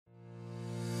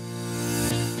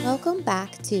Welcome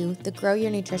back to the Grow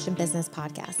Your Nutrition Business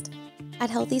podcast. At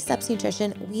Healthy Steps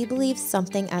Nutrition, we believe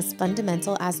something as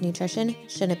fundamental as nutrition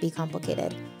shouldn't be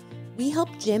complicated. We help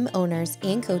gym owners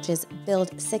and coaches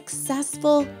build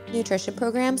successful nutrition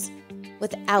programs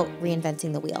without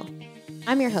reinventing the wheel.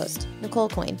 I'm your host, Nicole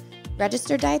Coyne,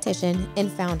 registered dietitian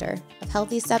and founder of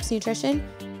Healthy Steps Nutrition,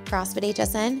 CrossFit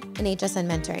HSN, and HSN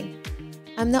Mentoring.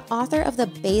 I'm the author of the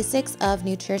Basics of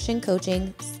Nutrition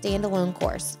Coaching standalone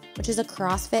course, which is a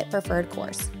CrossFit preferred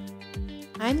course.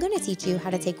 I'm going to teach you how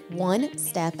to take one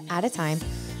step at a time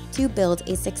to build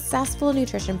a successful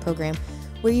nutrition program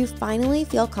where you finally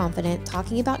feel confident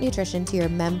talking about nutrition to your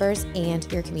members and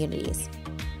your communities.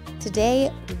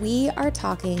 Today, we are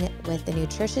talking with the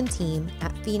nutrition team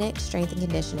at Phoenix Strength and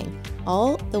Conditioning,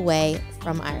 all the way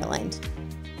from Ireland.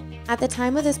 At the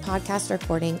time of this podcast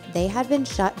recording, they had been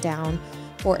shut down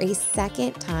for a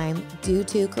second time due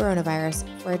to coronavirus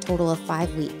for a total of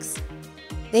 5 weeks.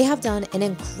 They have done an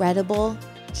incredible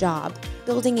job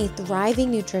building a thriving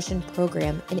nutrition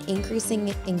program and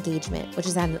increasing engagement, which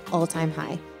is at an all-time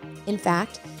high. In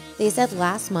fact, they said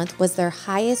last month was their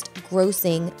highest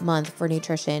grossing month for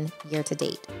nutrition year to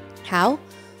date. How?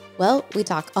 Well, we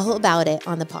talk all about it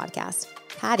on the podcast.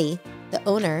 Patty, the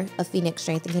owner of Phoenix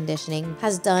Strength and Conditioning,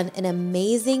 has done an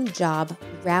amazing job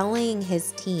rallying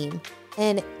his team,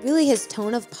 and really his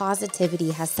tone of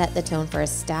positivity has set the tone for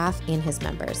his staff and his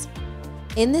members.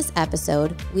 In this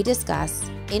episode, we discuss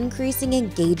increasing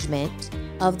engagement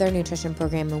of their nutrition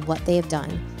program and what they have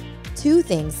done. 2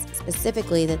 things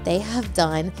specifically that they have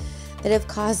done that have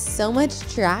caused so much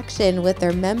traction with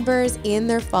their members and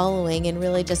their following, and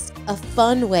really just a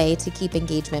fun way to keep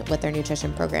engagement with their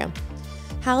nutrition program.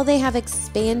 How they have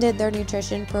expanded their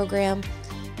nutrition program,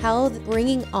 how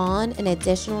bringing on an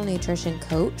additional nutrition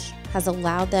coach has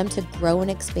allowed them to grow and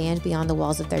expand beyond the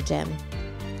walls of their gym.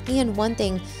 And one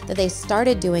thing that they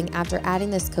started doing after adding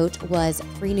this coach was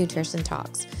free nutrition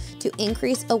talks to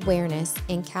increase awareness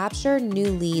and capture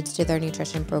new leads to their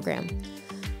nutrition program.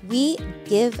 We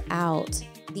give out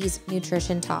these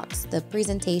nutrition talks, the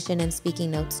presentation and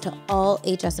speaking notes, to all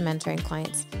HSN Mentoring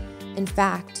clients. In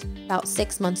fact, about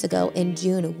 6 months ago in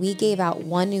June, we gave out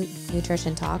one new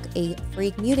nutrition talk, a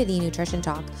free community nutrition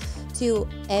talk, to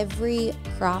every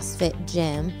CrossFit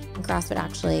gym, and CrossFit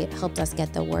actually helped us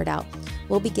get the word out.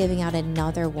 We'll be giving out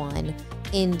another one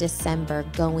in December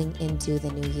going into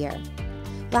the new year.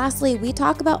 Lastly, we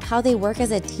talk about how they work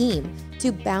as a team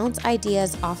to bounce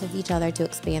ideas off of each other to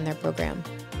expand their program.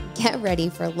 Get ready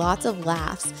for lots of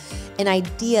laughs and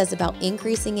ideas about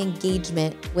increasing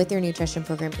engagement with your nutrition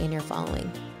program and your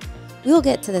following. We will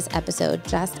get to this episode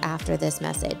just after this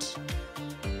message.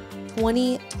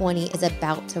 2020 is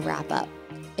about to wrap up.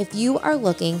 If you are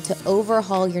looking to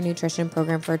overhaul your nutrition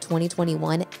program for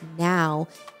 2021, now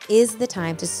is the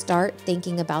time to start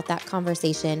thinking about that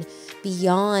conversation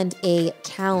beyond a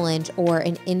challenge or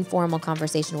an informal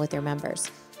conversation with your members.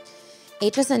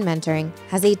 HSN Mentoring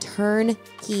has a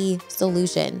turnkey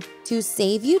solution to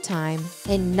save you time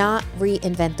and not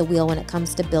reinvent the wheel when it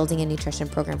comes to building a nutrition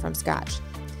program from scratch.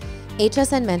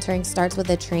 HSN Mentoring starts with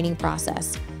a training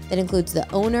process that includes the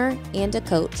owner and a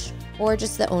coach, or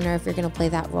just the owner if you're going to play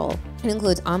that role. It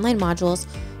includes online modules,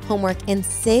 homework, and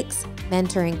 6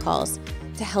 mentoring calls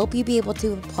to help you be able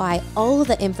to apply all of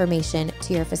the information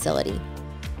to your facility.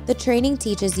 The training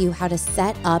teaches you how to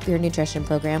set up your nutrition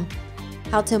program,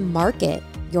 how to market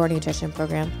your nutrition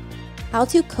program, how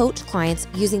to coach clients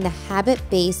using the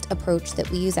habit-based approach that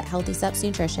we use at Healthy Steps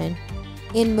Nutrition,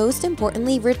 and most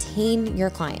importantly, retain your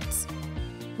clients.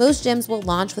 Most gyms will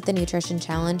launch with a nutrition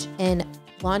challenge, and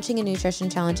launching a nutrition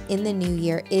challenge in the new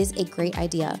year is a great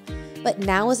idea. But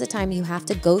now is the time you have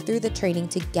to go through the training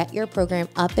to get your program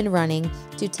up and running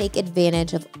to take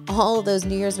advantage of all of those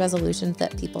New Year's resolutions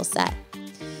that people set.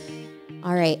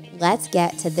 All right, let's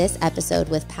get to this episode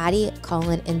with Patty,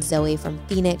 Colin, and Zoe from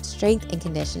Phoenix Strength and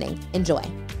Conditioning. Enjoy.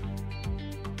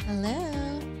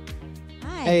 Hello.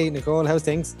 Hi. Hey, Nicole, how's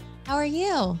things? How are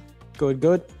you?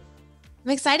 Good.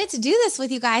 I'm excited to do this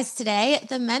with you guys today.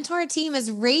 The Mentor team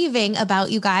is raving about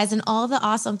you guys and all the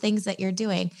awesome things that you're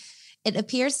doing. It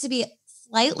appears to be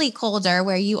slightly colder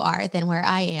where you are than where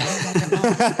I am.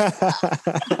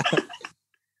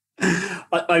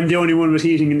 I'm the only one with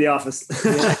heating in the office.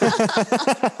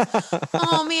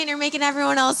 Oh man, you're making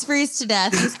everyone else freeze to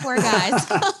death. These poor guys.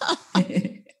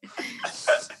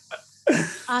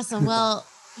 Awesome. Well,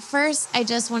 first, I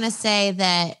just want to say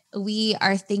that we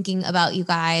are thinking about you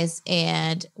guys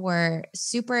and we're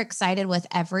super excited with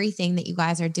everything that you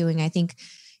guys are doing. I think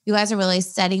you guys are really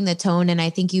setting the tone, and I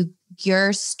think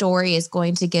your story is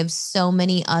going to give so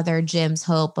many other gyms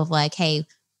hope of like, hey,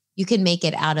 you can make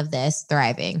it out of this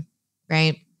thriving,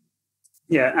 right?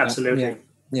 Yeah, absolutely.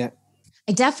 Yeah.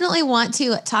 I definitely want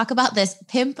to talk about this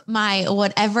pimp my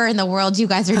whatever in the world you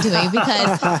guys are doing,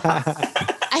 because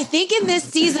I think in this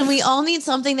season, we all need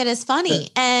something that is funny,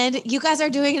 and you guys are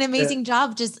doing an amazing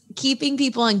job just keeping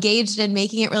people engaged and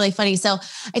making it really funny. So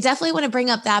I definitely want to bring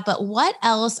up that, but what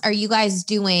else are you guys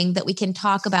doing that we can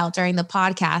talk about during the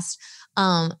podcast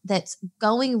that's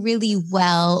going really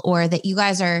well, or that you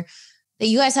guys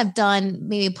have done,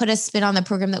 maybe put a spin on the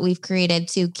program that we've created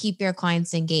to keep your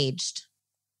clients engaged?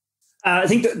 I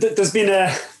think there's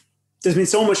been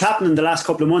so much happening the last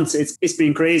couple of months. It's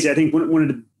been crazy. I think one of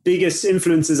the biggest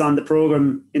influences on the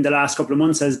program in the last couple of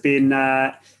months has been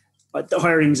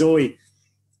hiring Zoe.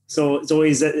 So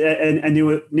Zoe's a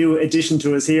new addition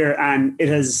to us here, and it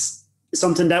has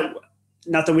something that,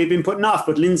 not that we've been putting off,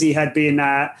 but Lindsay had been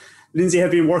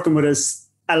working with us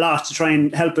a lot to try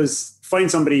and help us find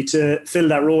somebody to fill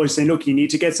that role, saying, look, you need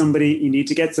to get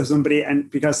to somebody. And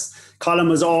because Colin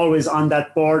was always on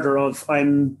that border of,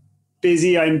 I'm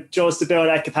busy, I'm just about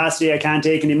at capacity, I can't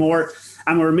take any more.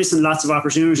 And we were missing lots of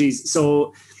opportunities.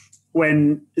 So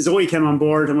when Zoe came on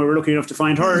board and we were lucky enough to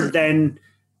find her, then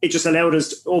it just allowed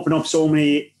us to open up so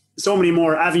many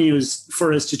more avenues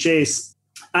for us to chase.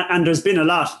 And there's been a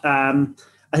lot. I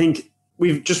think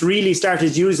we've just really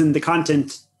started using the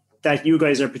content that you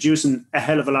guys are producing a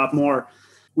hell of a lot more.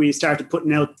 We started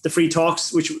putting out the free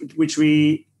talks, which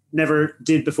we never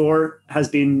did before, has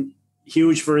been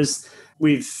huge for us.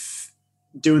 We've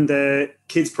doing the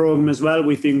kids program as well.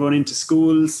 We've been going into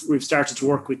schools. We've started to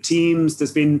work with teams.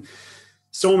 There's been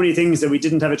so many things that we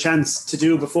didn't have a chance to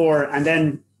do before. And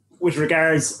then with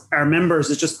regards our members,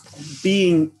 it's just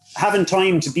having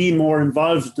time to be more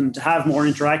involved with them, to have more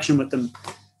interaction with them.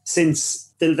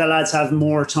 Since the lads have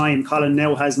more time, Colin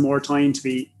now has more time to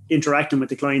be interacting with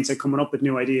the clients and coming up with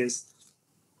new ideas.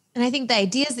 And I think the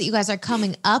ideas that you guys are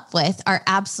coming up with are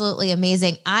absolutely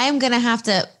amazing. I'm going to have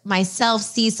to myself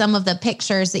see some of the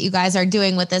pictures that you guys are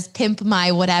doing with this pimp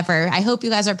my whatever. I hope you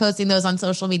guys are posting those on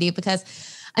social media, because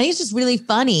I think it's just really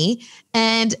funny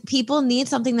and people need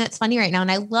something that's funny right now.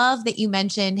 And I love that you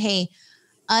mentioned, hey,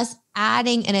 us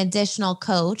adding an additional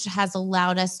coach has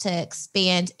allowed us to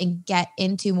expand and get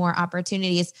into more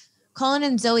opportunities. Colin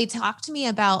and Zoe, talk to me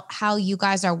about how you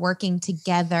guys are working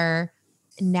together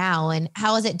now, and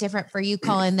how is it different for you,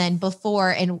 Colin, than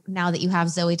before and now that you have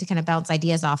Zoe to kind of bounce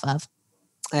ideas off of?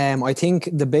 I think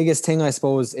the biggest thing, I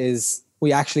suppose, is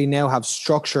we actually now have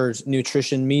structured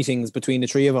nutrition meetings between the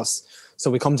three of us. So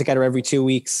we come together every 2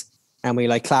 weeks and we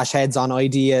clash heads on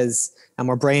ideas, and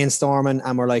we're brainstorming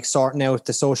and we're sorting out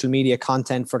the social media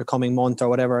content for the coming month or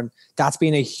whatever. And that's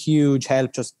been a huge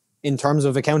help, just in terms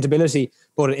of accountability,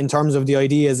 but in terms of the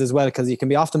ideas as well, because you can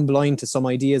be often blind to some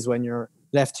ideas when you're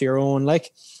left to your own.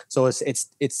 So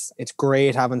it's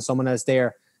great having someone else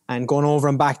there and going over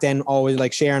and back, then always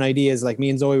sharing ideas. Me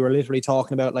and Zoe were literally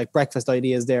talking about breakfast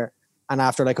ideas there. And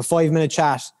after a 5-minute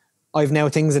chat, I've now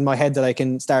things in my head that I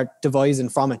can start devising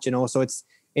from it, So it's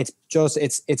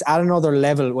at another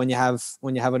level when you have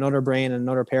another brain and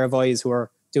another pair of eyes who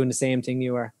are doing the same thing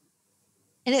you are.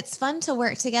 And it's fun to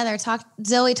work together.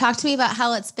 Zoe, talk to me about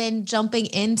how it's been jumping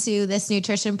into this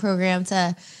nutrition program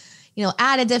to,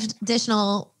 add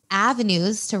additional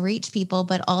avenues to reach people,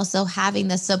 but also having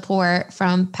the support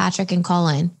from Patrick and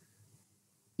Colin.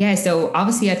 Yeah, so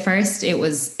obviously at first it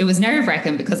was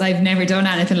nerve-wracking because I've never done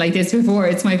anything like this before.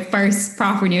 It's my first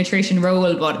proper nutrition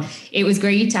role, but it was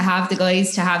great to have the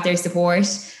guys, to have their support,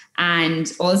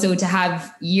 and also to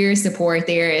have your support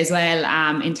there as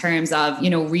well, in terms of,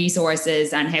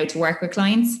 resources and how to work with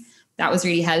clients. That was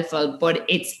really helpful. But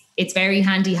it's very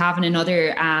handy having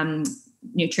another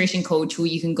nutrition coach who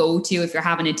you can go to if you're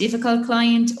having a difficult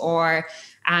client, or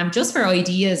just for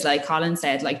ideas, like Colin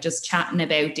said, just chatting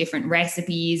about different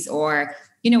recipes, or,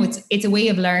 it's a way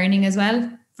of learning as well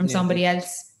from somebody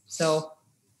else. So.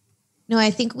 No,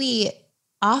 I think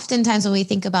oftentimes when we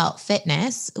think about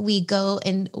fitness, we go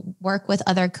and work with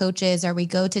other coaches, or we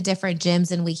go to different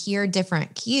gyms and we hear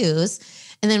different cues.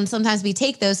 And then sometimes we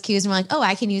take those cues and we're like, oh,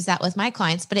 I can use that with my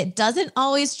clients, but it doesn't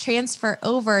always transfer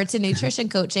over to nutrition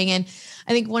coaching. And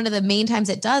I think one of the main times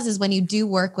it does is when you do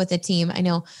work with a team. I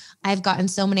know I've gotten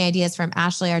so many ideas from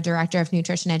Ashley, our director of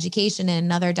nutrition education, and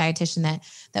another dietitian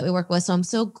that we work with. So I'm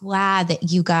so glad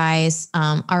that you guys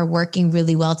are working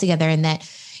really well together, and that,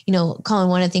 Colin,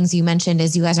 one of the things you mentioned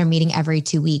is you guys are meeting every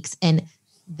 2 weeks, and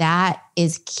that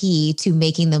is key to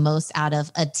making the most out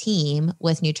of a team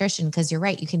with nutrition. Because you're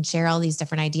right, you can share all these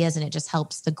different ideas and it just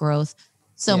helps the growth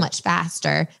so much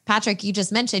faster. Patrick, you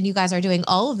just mentioned you guys are doing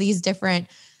all of these different,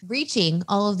 reaching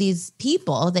all of these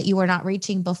people that you were not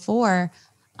reaching before.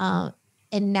 And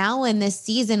now in this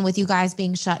season with you guys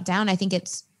being shut down, I think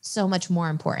it's so much more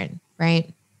important,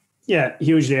 right? Yeah,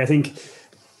 hugely. I think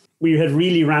we had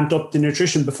really ramped up the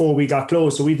nutrition before we got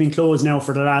closed. So we've been closed now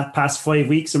for the past 5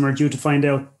 weeks, and we're due to find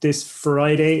out this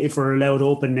Friday if we're allowed to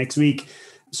open next week.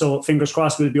 So fingers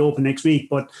crossed we'll be open next week.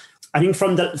 But I think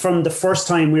from the first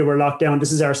time we were locked down,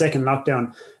 this is our second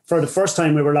lockdown. For the first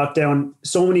time we were locked down,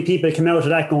 so many people came out of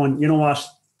that going, you know what,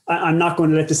 I'm not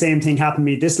going to let the same thing happen to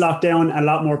me. This lockdown, a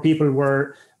lot more people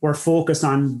were focused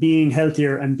on being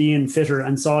healthier and being fitter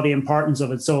and saw the importance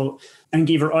of it. So, and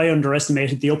Giver, I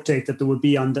underestimated the uptake that there would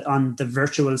be on the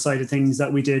virtual side of things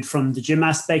that we did from the gym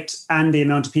aspect, and the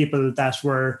amount of people that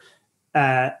were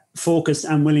focused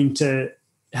and willing to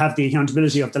have the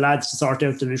accountability of the lads to sort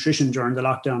out the nutrition during the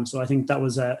lockdown. So I think that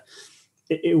was a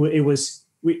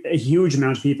huge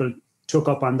amount of people took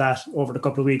up on that over the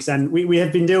couple of weeks. And we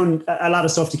have been doing a lot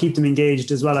of stuff to keep them engaged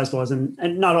as well, I suppose, and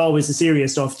not always the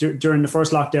serious stuff. During the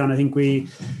first lockdown, I think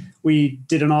we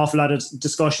did an awful lot of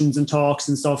discussions and talks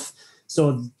and stuff.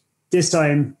 So this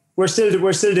time we're still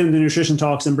doing the nutrition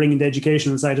talks and bringing the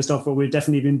educational side of stuff, but we've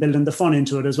definitely been building the fun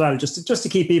into it as well, just to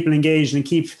keep people engaged and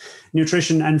keep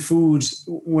nutrition and food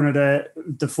one of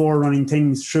the forerunning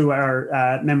things through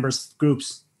our members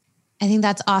groups. I think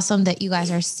that's awesome that you guys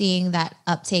are seeing that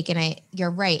uptake. And you're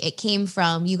right. It came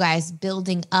from you guys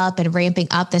building up and ramping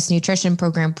up this nutrition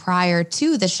program prior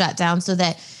to the shutdown so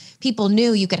that people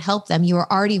knew you could help them. You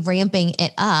were already ramping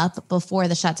it up before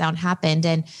the shutdown happened.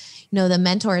 And, you know, the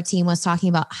mentor team was talking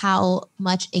about how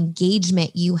much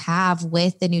engagement you have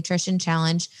with the nutrition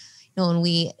challenge. You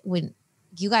know, when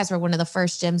you guys were one of the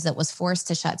first gyms that was forced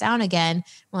to shut down again,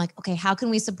 we're like, okay, how can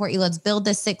we support you? Let's build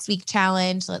this 6-week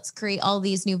challenge. Let's create all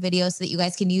these new videos so that you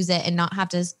guys can use it and not have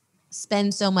to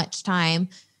spend so much time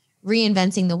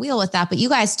reinventing the wheel with that. But you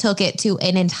guys took it to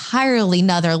an entirely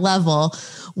another level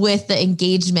with the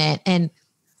engagement. And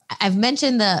I've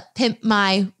mentioned the pimp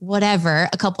my whatever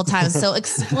a couple times. So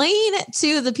explain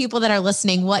to the people that are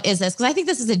listening, what is this? Because I think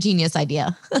this is a genius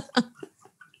idea.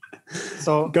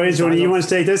 So guys, Jody, you want to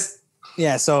take this?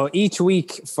 Yeah, so each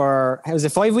week is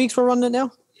it 5 weeks we're running it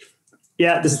now?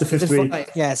 Yeah, this is the 5th week.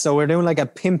 Yeah, so we're doing like a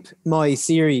Pimp My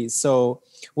series. So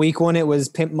week 1, it was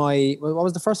Pimp My, what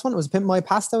was the first one? It was Pimp My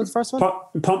Pasta was the first one?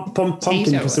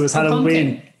 Pumpkin, because it was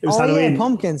Halloween. It was Halloween. Yeah,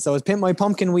 pumpkin. So it's Pimp My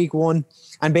Pumpkin week 1.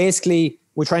 And basically,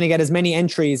 we're trying to get as many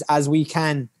entries as we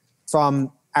can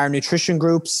from our nutrition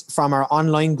groups, from our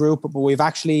online group, but we've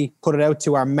actually put it out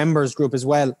to our members group as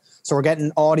well. So we're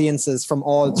getting audiences from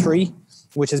all 3.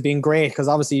 Which has been great because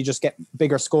obviously you just get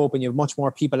bigger scope and you have much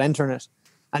more people entering it.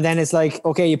 And then it's like,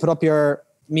 okay, you put up your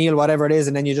meal, whatever it is,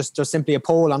 and then you just simply a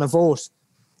poll on a vote.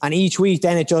 And each week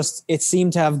then it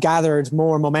seemed to have gathered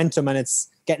more momentum, and it's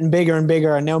getting bigger and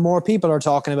bigger. And now more people are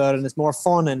talking about it and it's more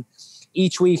fun. And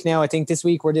each week now, I think this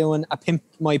week we're doing a Pimp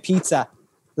My Pizza.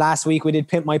 Last week we did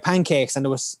Pimp My Pancakes, and it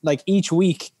was like each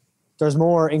week there's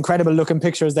more incredible looking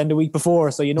pictures than the week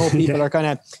before. So, people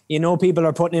are people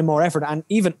are putting in more effort. And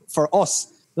even for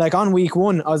us, like on week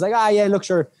 1, I was like, yeah, look,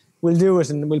 sure, we'll do it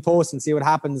and we'll post and see what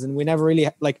happens. And we never really,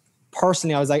 like,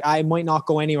 personally, I was like, I might not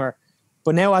go anywhere.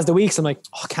 But now as the weeks, I'm like,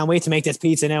 oh, can't wait to make this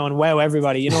pizza now and wow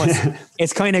everybody.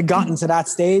 It's kind of gotten to that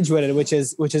stage with it, which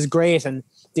is great. And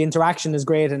the interaction is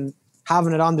great. And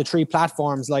having it on the 3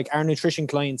 platforms, like our nutrition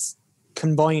clients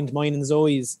combined, mine and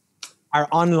Zoe's, our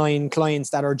online clients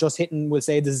that are just hitting, we'll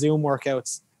say, the Zoom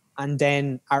workouts, and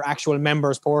then our actual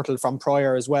members portal from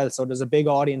prior as well. So there's a big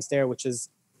audience there,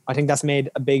 I think that's made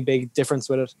a big, big difference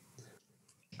with it.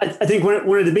 I think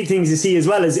one of the big things you see as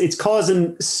well is it's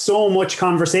causing so much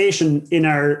conversation in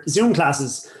our Zoom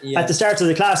classes. Yeah. At the start of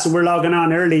the class, so we're logging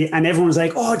on early and everyone's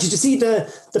like, oh, did you see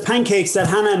the pancakes that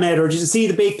Hannah made? Or did you see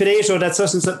the baked potato that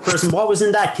such and such person? What was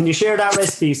in that? Can you share that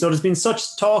recipe? So there's been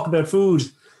such talk about food.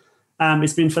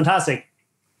 It's been fantastic.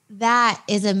 That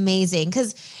is amazing.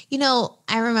 Because,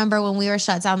 I remember when we were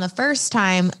shut down the first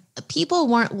time, people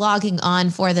weren't logging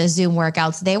on for the Zoom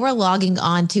workouts. They were logging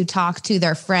on to talk to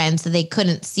their friends that they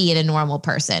couldn't see in a normal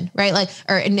person, right? Like,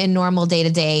 or in a normal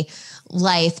day-to-day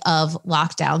life of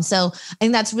lockdown. So I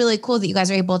think that's really cool that you guys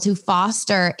are able to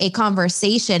foster a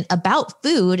conversation about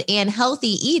food and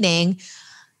healthy eating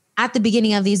at the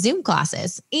beginning of these Zoom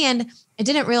classes. And I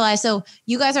didn't realize, so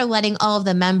you guys are letting all of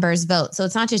the members vote. So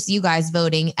it's not just you guys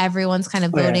voting. Everyone's kind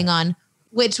of voting on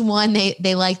which one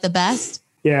they like the best.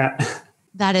 Yeah.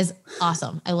 That is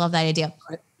awesome. I love that idea.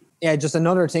 Yeah, just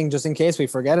another thing, just in case we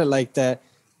forget it, like the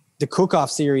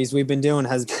cook-off series we've been doing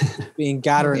has been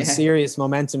gathering serious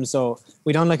momentum. So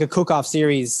we done like a cook-off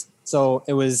series. So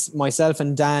it was myself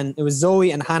and Dan. It was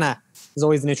Zoe and Hannah.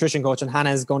 Zoe's the nutrition coach and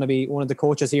Hannah is going to be one of the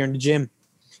coaches here in the gym.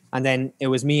 And then it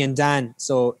was me and Dan.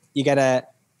 So you get a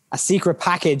secret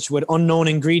package with unknown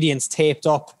ingredients taped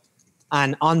up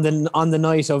And on the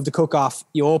night of the cook-off,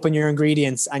 you open your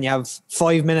ingredients and you have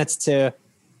 5 minutes to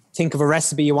think of a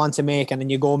recipe you want to make, and then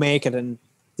you go make it. And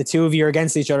the two of you are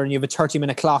against each other, and you have a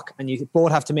 30-minute clock, and you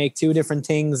both have to make two different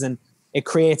things, and it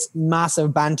creates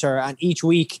massive banter. And each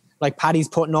week, like Paddy's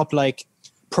putting up like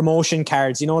promotion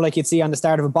cards, like you'd see on the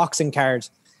start of a boxing card,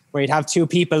 where you'd have two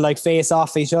people like face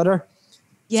off each other.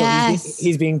 Yes. So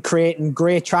he's been creating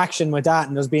great traction with that,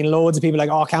 and there's been loads of people like,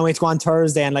 oh, can't wait to go on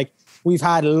Thursday. And like, we've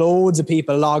had loads of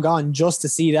people log on just to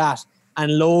see that,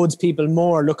 and loads of people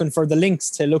more looking for the links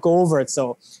to look over it.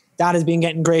 So that has been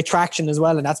getting great traction as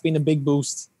well, and that's been a big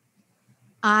boost.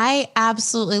 I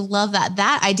absolutely love that.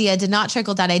 That idea did not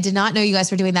trickle down. I did not know you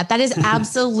guys were doing that. That is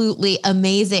absolutely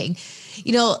amazing.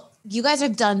 You guys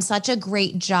have done such a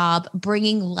great job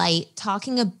bringing light,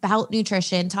 talking about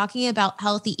nutrition, talking about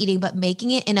healthy eating, but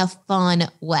making it in a fun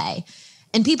way.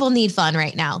 And people need fun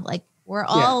right now. Like, we're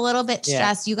all a little bit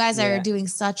stressed. You guys are doing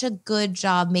such a good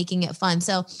job making it fun.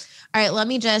 So, all right,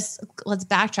 let's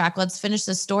backtrack. Let's finish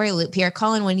the story loop here.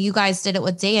 Colin, when you guys did it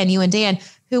with Dan, you and Dan,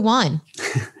 who won?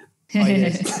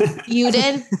 You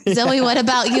did? Zoe, what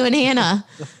about you and Hannah?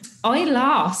 I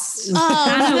lost.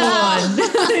 Oh,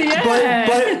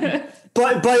 no.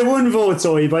 by one vote,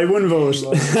 Zoe, by one vote.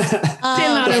 Still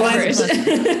not over it.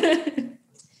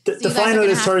 The final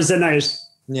is Thursday night.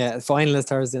 Yeah, the final is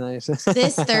Thursday night.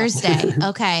 This Thursday.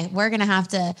 Okay, we're going to have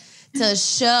to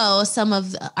show some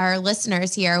of our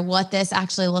listeners here what this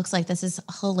actually looks like. This is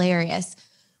hilarious.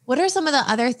 What are some of the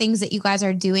other things that you guys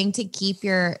are doing to keep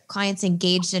your clients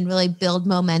engaged and really build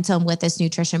momentum with this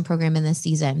nutrition program in this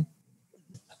season?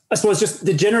 I suppose just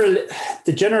the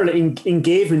general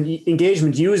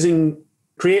engagement using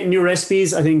creating new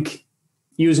recipes. I think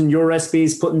using your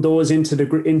recipes, putting those into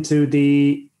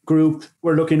the group.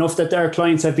 We're lucky enough that our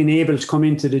clients have been able to come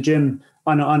into the gym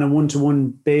on a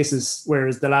one-to-one basis,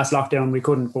 whereas the last lockdown we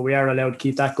couldn't, but we are allowed to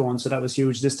keep that going. So that was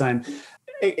huge this time.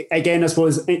 Again, I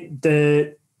suppose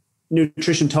the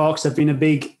nutrition talks have been a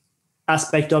big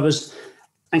aspect of it.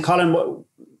 And Colin,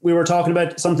 we were talking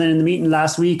about something in the meeting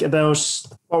last week about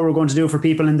what we were going to do for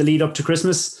people in the lead up to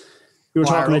Christmas. We were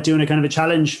talking about doing a kind of a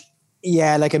challenge.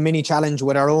 Yeah, like a mini challenge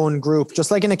with our own group,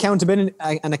 just like an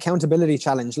accountability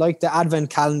challenge, like the advent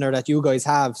calendar that you guys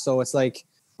have. So it's like,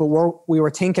 but we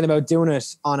were thinking about doing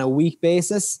it on a week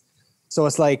basis. So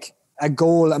it's like a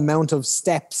goal amount of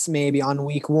steps maybe on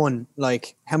week 1,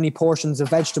 like how many portions of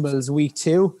vegetables week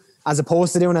 2, as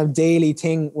opposed to doing a daily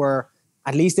thing where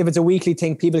at least if it's a weekly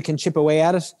thing, people can chip away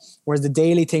at it, whereas the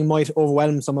daily thing might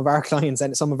overwhelm some of our clients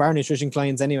and some of our nutrition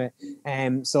clients anyway.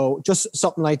 So just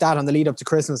something like that on the lead up to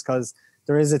Christmas, because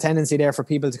there is a tendency there for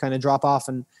people to kind of drop off,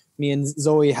 and me and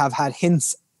Zoe have had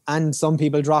hints and some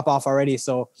people drop off already.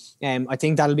 So I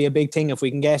think that'll be a big thing if we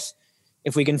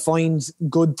can find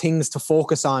good things to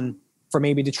focus on for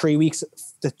maybe the 3 weeks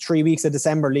of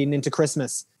December leading into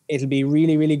Christmas. It'll be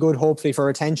really, really good, hopefully, for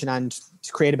retention and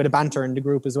to create a bit of banter in the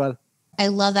group as well. I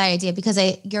love that idea because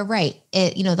you're right.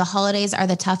 The holidays are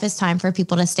the toughest time for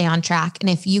people to stay on track. And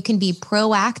if you can be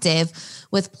proactive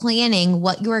with planning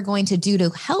what you are going to do to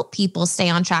help people stay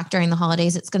on track during the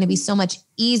holidays, it's going to be so much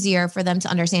easier for them to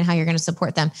understand how you're going to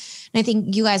support them. And I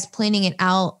think you guys planning it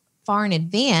out far in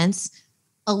advance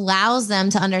allows them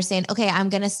to understand, okay, I'm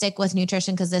going to stick with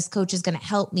nutrition because this coach is going to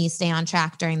help me stay on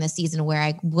track during the season where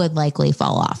I would likely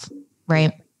fall off,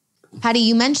 right? Patty,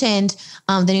 you mentioned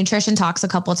the nutrition talks a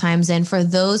couple of times. And for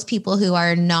those people who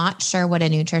are not sure what a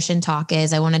nutrition talk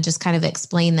is, I want to just kind of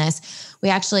explain this. We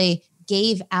actually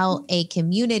gave out a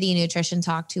community nutrition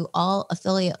talk to all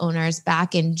affiliate owners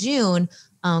back in June.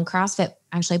 CrossFit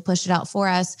actually pushed it out for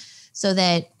us so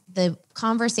that the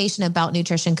conversation about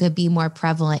nutrition could be more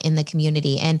prevalent in the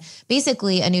community. And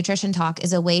basically, a nutrition talk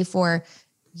is a way for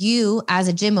you as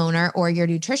a gym owner or your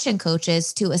nutrition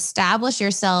coaches to establish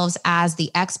yourselves as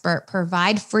the expert,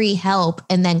 provide free help,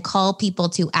 and then call people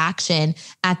to action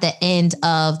at the end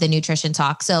of the nutrition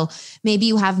talk. So maybe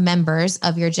you have members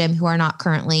of your gym who are not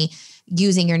currently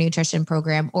using your nutrition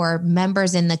program, or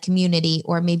members in the community,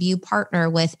 or maybe you partner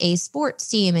with a sports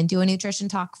team and do a nutrition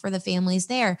talk for the families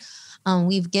there.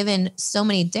 We've given so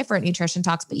many different nutrition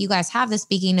talks, but you guys have the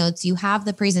speaking notes, you have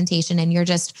the presentation, and you're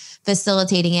just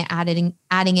facilitating it,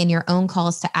 adding in your own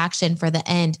calls to action for the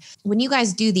end. When you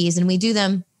guys do these, and we do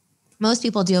them, most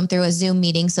people do them through a Zoom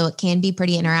meeting, so it can be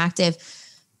pretty interactive.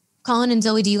 Colin and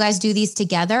Zoe, do you guys do these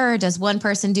together, or does one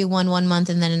person do one month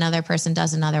and then another person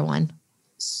does another one?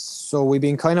 So we've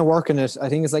been kind of working it. I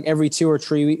think it's like every 2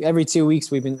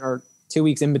 weeks or 2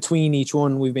 weeks in between each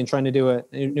one, we've been trying to do a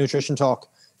nutrition talk.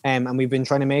 And we've been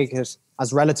trying to make it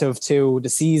as relative to the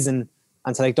season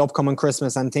and to like the upcoming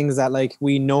Christmas and things that like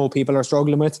we know people are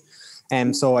struggling with.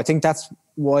 So I think that's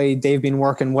why they've been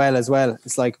working well as well.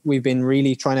 It's like we've been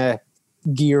really trying to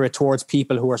gear it towards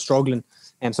people who are struggling.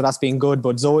 And so that's been good.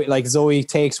 But Zoe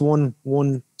takes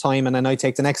one time and then I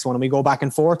take the next one and we go back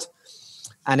and forth.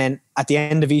 And then at the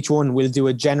end of each one, we'll do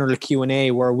a general Q&A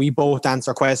where we both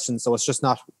answer questions. So it's just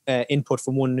not input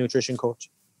from one nutrition coach.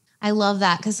 I love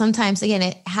that because sometimes,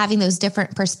 again, having those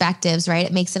different perspectives, right?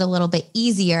 It makes it a little bit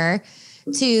easier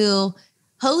to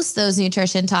host those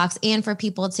nutrition talks and for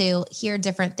people to hear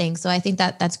different things. So I think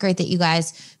that's great that you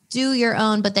guys do your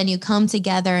own, but then you come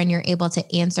together and you're able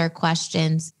to answer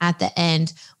questions at the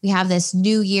end. We have this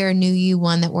New Year, New You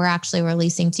one that we're actually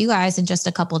releasing to you guys in just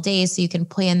a couple of days. So you can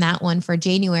plan that one for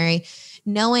January,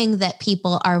 knowing that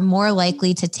people are more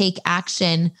likely to take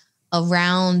action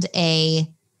around a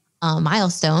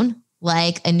milestone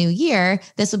like a new year.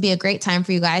 This would be a great time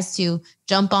for you guys to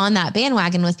jump on that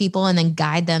bandwagon with people and then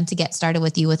guide them to get started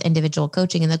with you with individual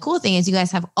coaching. And the cool thing is you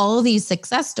guys have all these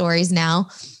success stories now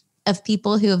of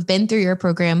people who have been through your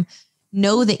program,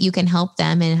 know that you can help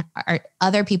them, and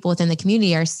other people within the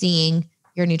community are seeing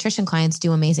your nutrition clients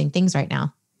do amazing things right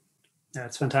now. Yeah,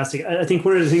 it's fantastic. I think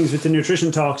one of the things with the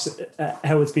nutrition talks,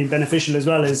 how it's been beneficial as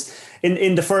well is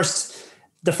in the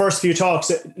first few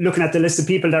talks, looking at the list of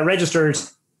people that registered,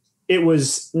 it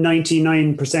was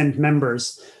 99%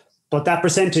 members. But that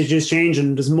percentage is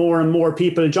changing. There's more and more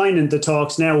people joining the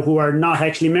talks now who are not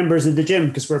actually members of the gym,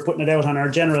 because we're putting it out on our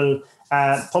general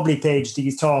public page,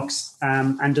 these talks,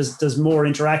 and there's more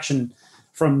interaction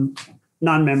from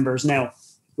non-members now,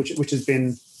 which has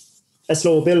been a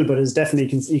slow build, but is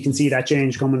definitely, you can see that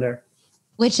change coming there.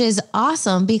 Which is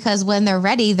awesome, because when they're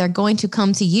ready, they're going to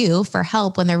come to you for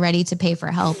help when they're ready to pay for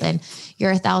help. And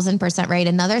you're 1,000% right.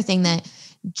 Another thing that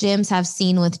gyms have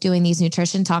seen with doing these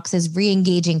nutrition talks is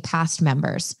re-engaging past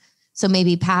members. So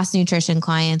maybe past nutrition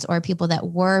clients or people that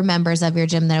were members of your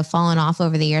gym that have fallen off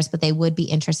over the years, but they would be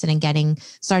interested in getting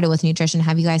started with nutrition.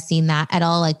 Have you guys seen that at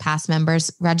all? Like past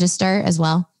members register as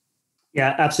well?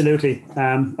 Yeah, absolutely.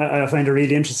 I find it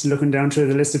really interesting looking down through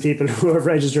the list of people who have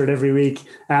registered every week.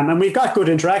 And we've got good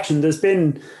interaction. There's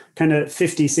been kind of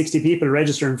 50, 60 people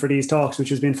registering for these talks, which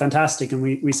has been fantastic. And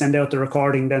we send out the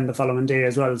recording then the following day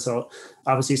as well. So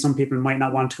obviously some people might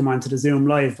not want to come onto the Zoom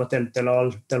live, but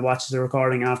they'll watch the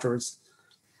recording afterwards.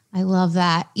 I love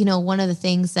that. You know, one of the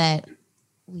things that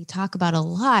we talk about a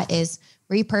lot is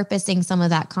repurposing some of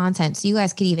that content. So you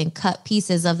guys could even cut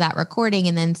pieces of that recording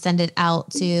and then send it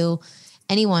out to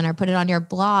anyone or put it on your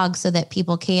blog so that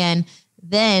people can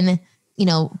then, you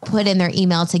know, put in their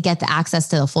email to get the access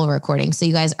to the full recording. So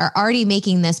you guys are already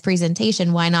making this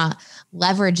presentation. Why not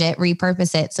leverage it,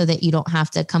 repurpose it so that you don't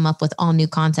have to come up with all new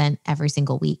content every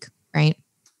single week, right?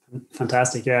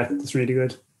 Fantastic. Yeah, that's really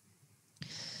good.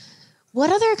 What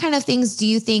other kind of things do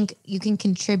you think you can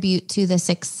contribute to the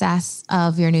success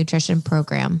of your nutrition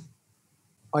program?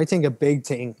 I think a big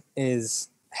thing is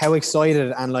how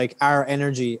excited and like our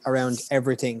energy around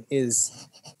everything is.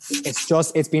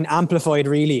 It's been amplified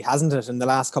really, hasn't it, in the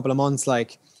last couple of months?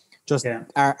 Like just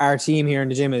our team here in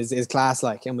the gym is class,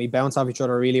 like, and we bounce off each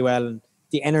other really well. And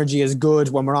the energy is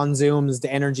good when we're on Zooms.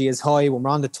 The energy is high when we're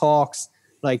on the talks.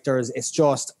 Like it's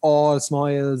just all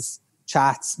smiles,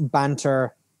 chats,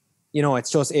 banter. You know,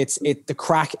 the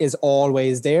crack is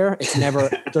always there.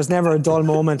 There's never a dull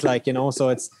moment, like, you know,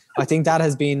 so I think that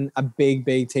has been a big,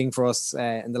 big thing for us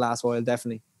in the last while,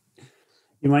 definitely.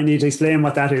 You might need to explain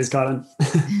what that is, Colin.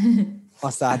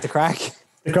 What's that? The crack?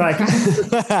 The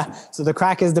crack. So the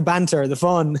crack is the banter, the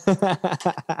fun.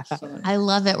 I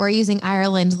love it. We're using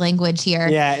Ireland language here.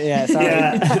 Yeah. Sorry.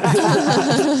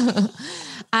 Yeah.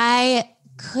 I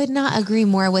could not agree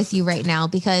more with you right now,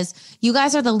 because you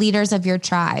guys are the leaders of your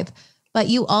tribe, but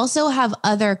you also have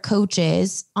other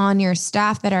coaches on your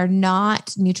staff that are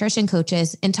not nutrition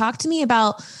coaches. And talk to me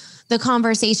about the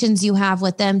conversations you have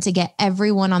with them to get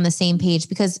everyone on the same page,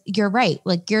 because you're right.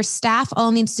 Like your staff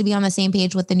all needs to be on the same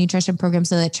page with the nutrition program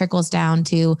so that it trickles down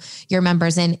to your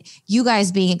members, and you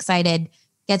guys being excited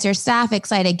gets your staff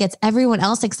excited, gets everyone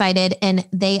else excited. And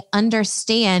they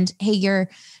understand, hey, you're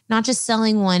not just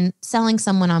selling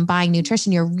someone on buying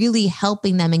nutrition, you're really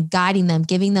helping them and guiding them,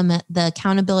 giving them the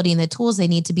accountability and the tools they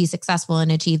need to be successful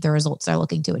and achieve the results they're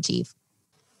looking to achieve.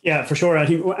 Yeah, for sure. I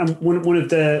think one of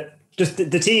the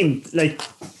team, like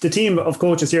the team of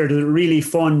coaches here, is a really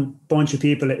fun bunch of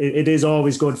people. It is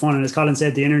always good fun. And as Colin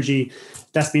said, the energy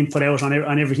that's been put out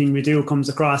on everything we do comes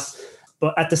across.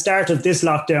 But at the start of this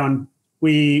lockdown,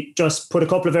 we just put a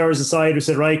couple of hours aside. We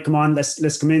said, right, come on,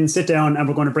 let's come in, sit down, and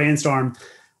we're going to brainstorm.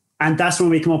 And that's when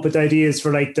we come up with ideas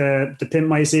for like the Pimp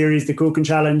My series, the cooking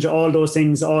challenge, all those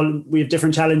things. We have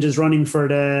different challenges running for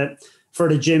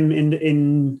the gym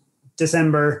in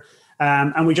December.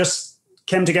 And we just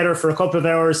came together for a couple of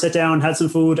hours, sat down, had some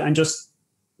food, and just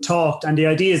talked. And the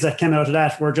ideas that came out of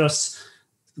that were just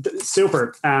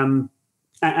super. And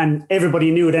everybody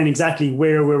knew then exactly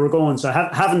where we were going. So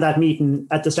having that meeting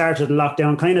at the start of the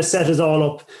lockdown kind of set us all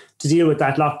up to deal with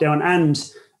that lockdown. And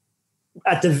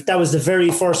that was the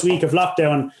very first week of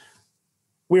lockdown.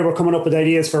 We were coming up with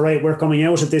ideas for, right, we're coming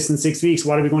out of this in 6 weeks.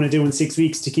 What are we going to do in 6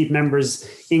 weeks to keep members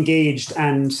engaged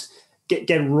and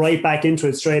get right back into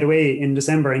it straight away in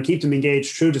December and keep them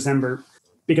engaged through December?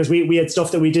 Because we had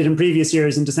stuff that we did in previous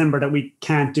years in December that we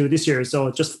can't do this year.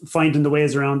 So just finding the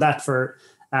ways around that for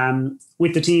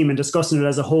with the team and discussing it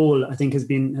as a whole, I think has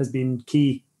been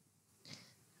key.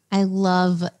 I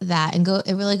love that. And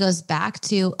it really goes back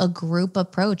to a group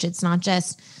approach. It's not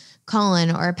just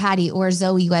Colin or Patty or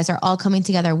Zoe. You guys are all coming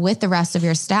together with the rest of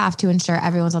your staff to ensure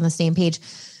everyone's on the same page.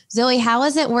 Zoe, how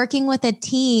is it working with a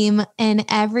team and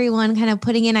everyone kind of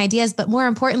putting in ideas, but more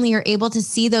importantly, you're able to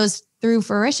see those through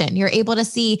fruition. You're able to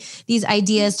see these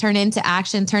ideas turn into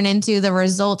action, turn into the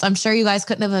results. I'm sure you guys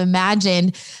couldn't have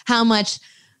imagined how much,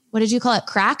 what did you call it?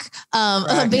 Crack.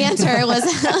 Banter was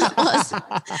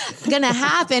going to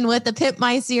happen with the Pimp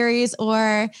My series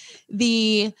or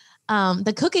the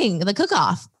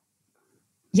cook-off.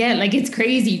 Yeah, like it's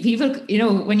crazy. People,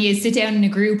 when you sit down in a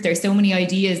group, there's so many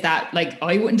ideas that like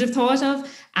I wouldn't have thought of.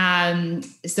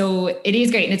 So it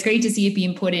is great. And it's great to see it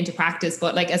being put into practice.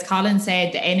 But like, as Colin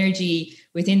said, the energy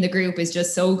within the group is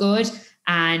just so good.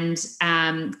 And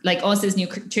like us as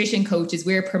nutrition coaches,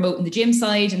 we're promoting the gym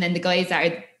side. And then the guys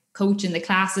that are coaching the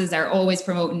classes are always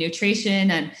promoting nutrition.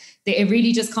 And it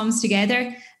really just comes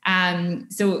together.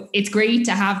 So it's great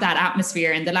to have that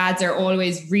atmosphere, and the lads are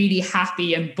always really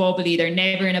happy and bubbly. They're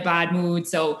never in a bad mood.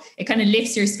 So it kind of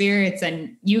lifts your spirits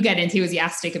and you get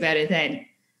enthusiastic about it then.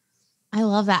 I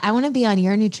love that. I want to be on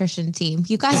your nutrition team.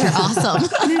 You guys are awesome.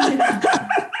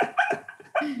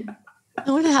 I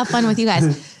want to have fun with you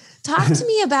guys. Talk to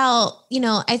me about,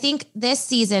 I think this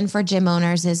season for gym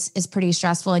owners is pretty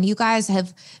stressful, and you guys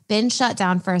have been shut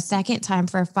down for a second time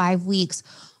for 5 weeks.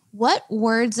 What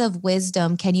words of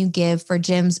wisdom can you give for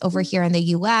gyms over here in the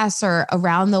US or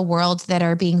around the world that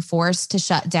are being forced to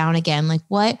shut down again? Like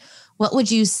what would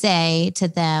you say to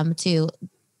them to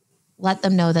let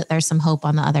them know that there's some hope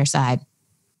on the other side?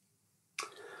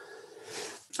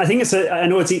 I think I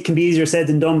know it can be easier said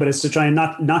than done, but it's to try and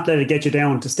not let it get you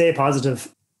down, to stay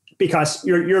positive, because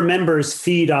your members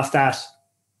feed off that.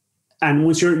 And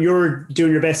once you're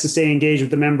doing your best to stay engaged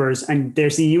with the members, and they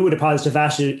see you with a positive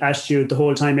attitude the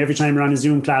whole time, every time you're on a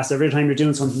Zoom class, every time you're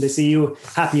doing something, they see you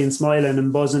happy and smiling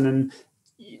and buzzing, and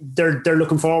they're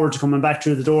looking forward to coming back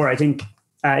through the door. I think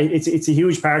it's a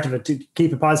huge part of it to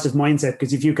keep a positive mindset,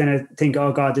 because if you kind of think,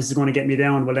 oh God, this is going to get me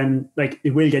down, well then like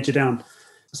it will get you down.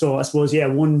 So I suppose,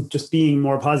 one, just being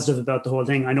more positive about the whole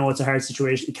thing. I know it's a hard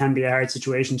situation. It can be a hard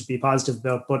situation to be positive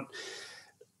about, but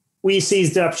we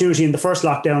seized the opportunity in the first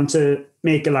lockdown to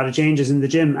make a lot of changes in the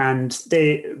gym. And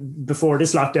before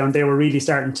this lockdown, they were really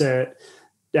starting to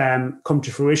come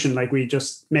to fruition. Like we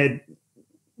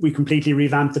completely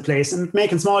revamped the place and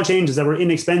making small changes that were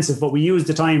inexpensive, but we used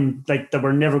the time like that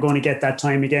we're never going to get that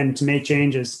time again to make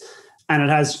changes. And it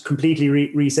has completely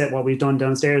reset what we've done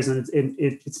downstairs. And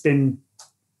it's been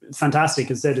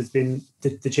fantastic. As I said, it's been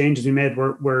the changes we made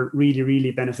were really, really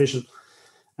beneficial.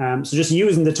 So just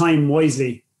using the time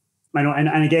wisely. I know,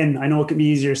 and again, I know it can be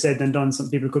easier said than done. Some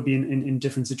people could be in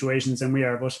different situations than we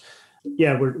are, but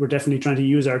yeah, we're definitely trying to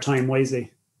use our time wisely.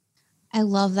 I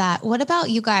love that. What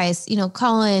about you guys?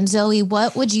 Colin, Zoe,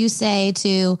 what would you say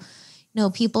to,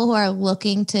 people who are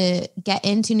looking to get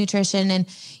into nutrition? And,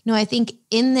 I think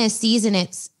in this season,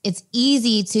 it's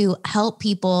easy to help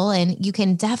people, and you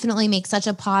can definitely make such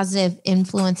a positive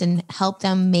influence and help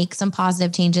them make some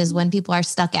positive changes when people are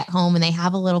stuck at home and they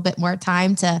have a little bit more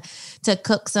time to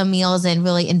cook some meals and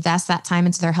really invest that time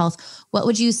into their health. What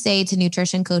would you say to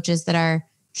nutrition coaches that are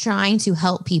trying to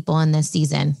help people in this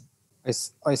season?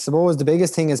 I suppose the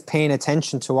biggest thing is paying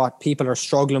attention to what people are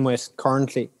struggling with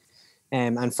currently.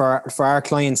 And for our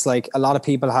clients, like a lot of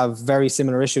people have very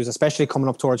similar issues, especially coming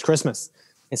up towards Christmas.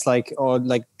 It's like,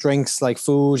 like drinks, like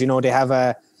food, they have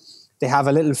a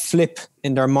little flip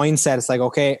in their mindset. It's like,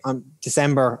 okay,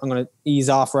 December, I'm going to ease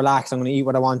off, relax. I'm going to eat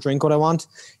what I want, drink what I want.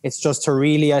 It's just to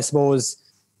really, I suppose,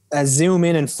 zoom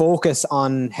in and focus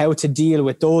on how to deal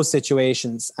with those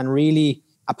situations and really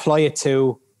apply it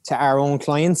to our own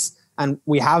clients. And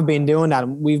we have been doing that.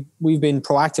 We've been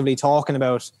proactively talking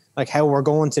about like how we're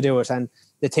going to do it. And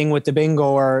the thing with the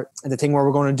bingo, or the thing where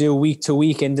we're going to do week to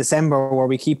week in December, where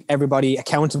we keep everybody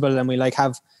accountable and we like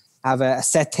have a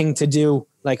set thing to do.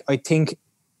 Like, I think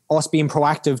us being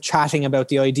proactive, chatting about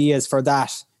the ideas for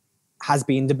that has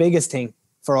been the biggest thing.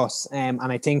 for us. And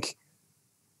I think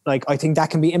that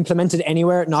can be implemented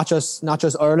anywhere, not just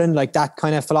Ireland. Like that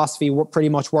kind of philosophy pretty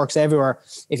much works everywhere.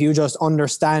 If you just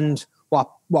understand what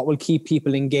will keep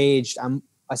people engaged, and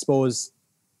I suppose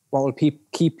what will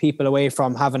keep people away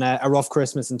from having a rough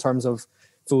Christmas in terms of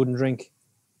food and drink.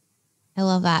 I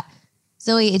love that.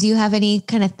 Zoe, do you have any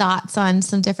kind of thoughts on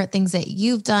some different things that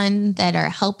you've done that are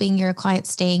helping your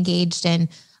clients stay engaged, and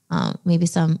maybe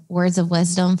some words of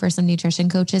wisdom for some nutrition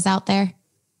coaches out there?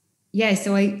 Yeah,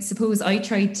 so I suppose I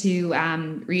try to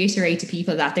reiterate to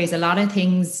people that there's a lot of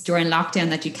things during lockdown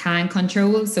that you can't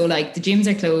control. So like the gyms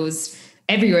are closed,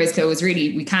 everywhere is closed,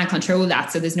 really, we can't control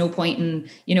that. So there's no point in,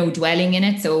 dwelling in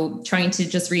it. So trying to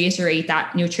just reiterate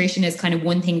that nutrition is kind of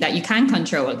one thing that you can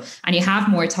control, and you have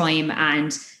more time,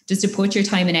 and just to put your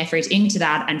time and effort into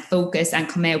that and focus and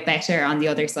come out better on the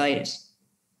other side.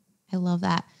 I love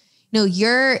that. No,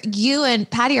 you and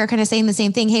Patty are kind of saying the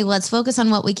same thing. Hey, let's focus on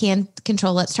what we can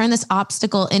control. Let's turn this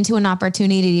obstacle into an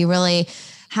opportunity to really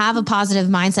have a positive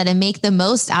mindset and make the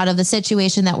most out of the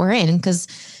situation that we're in. Because,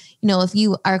 if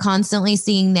you are constantly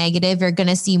seeing negative, you're going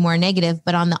to see more negative.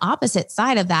 But on the opposite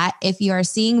side of that, if you are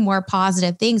seeing more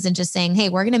positive things and just saying, hey,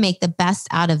 we're going to make the best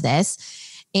out of this,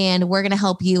 and we're going to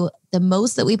help you the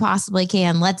most that we possibly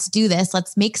can. Let's do this.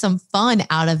 Let's make some fun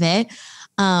out of it.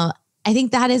 I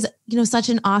think that is, such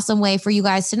an awesome way for you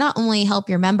guys to not only help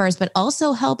your members, but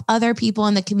also help other people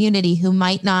in the community who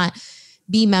might not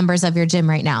be members of your gym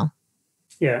right now.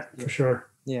 Yeah, for sure.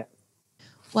 Yeah.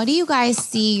 What do you guys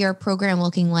see your program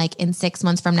looking like in 6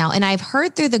 months from now? And I've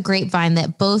heard through the grapevine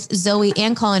that both Zoe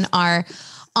and Colin are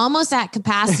almost at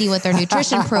capacity with their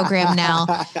nutrition program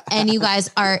now. And you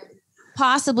guys are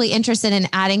possibly interested in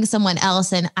adding someone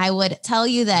else. And I would tell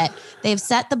you that they've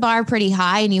set the bar pretty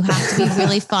high, and you have to be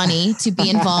really funny to be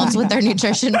involved with their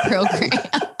nutrition program.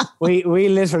 We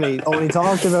literally only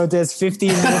talked about this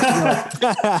 15 minutes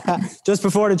ago. Just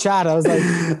before the chat, I was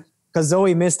like, because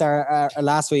Zoe missed our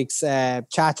last week's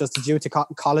chat just due to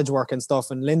college work and stuff.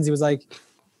 And Lindsay was like,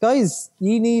 guys,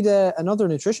 you need another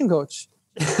nutrition coach.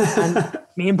 And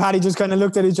me and Patty just kind of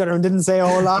looked at each other and didn't say a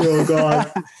whole lot. Oh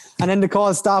God. And then the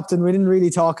call stopped and we didn't really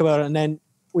talk about it. And then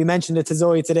we mentioned it to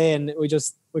Zoe today, and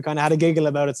we kind of had a giggle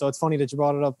about it. So it's funny that you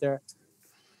brought it up there.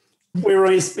 We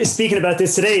were speaking about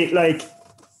this today, like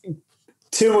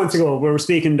 2 months ago, we were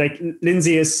speaking, like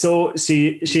Lindsay is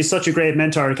she's such a great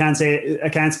mentor. I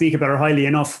can't speak about her highly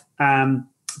enough.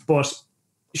 But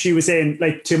she was saying,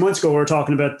 like 2 months ago, we were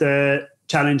talking about the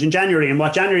challenge in January and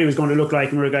what January was going to look like.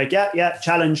 And we were like, yeah,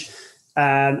 challenge.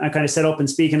 I kind of set up and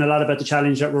speaking a lot about the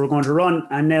challenge that we were going to run.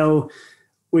 And now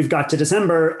we've got to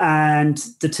December and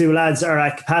the two lads are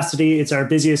at capacity. It's our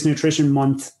busiest nutrition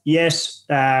month yet,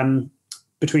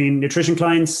 between nutrition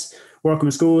clients, working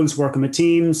with schools, working with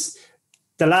teams.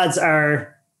 The lads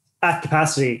are at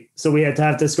capacity. So we had to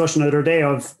have a discussion the other day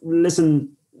of,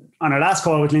 listen, on our last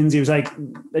call with Lindsay, it was like,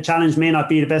 the challenge may not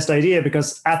be the best idea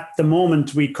because at the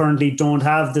moment we currently don't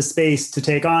have the space to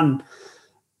take on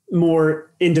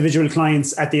more individual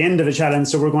clients at the end of a challenge.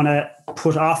 So we're going to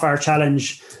put off our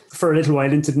challenge for a little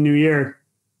while into the new year,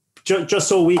 just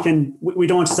so we don't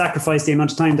want to sacrifice the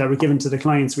amount of time that we're giving to the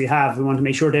clients we have. We want to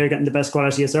make sure they're getting the best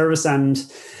quality of service and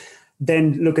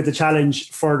then look at the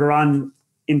challenge further on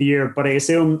in the year. But I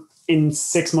assume in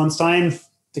 6 months' time,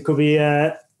 there could be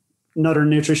another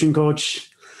nutrition coach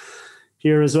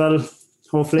here as well.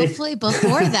 Hopefully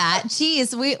before that.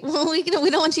 Geez, we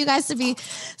don't want you guys to be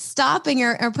stopping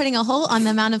or putting a hold on the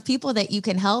amount of people that you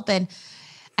can help. And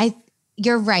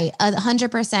you're right,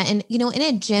 100%. And, in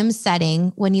a gym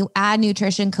setting, when you add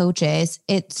nutrition coaches,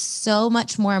 it's so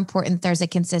much more important that there's a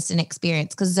consistent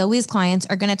experience because Zoe's clients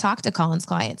are going to talk to Colin's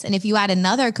clients. And if you add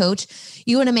another coach,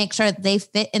 you want to make sure that they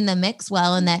fit in the mix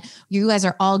well and that you guys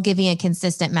are all giving a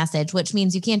consistent message, which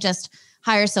means you can't just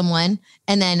hire someone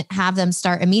and then have them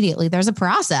start immediately. There's a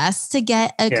process to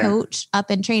get a coach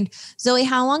up and trained. Zoe,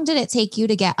 how long did it take you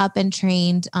to get up and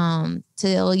trained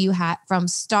till you had from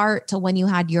start to when you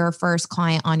had your first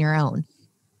client on your own?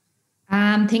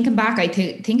 Thinking back, I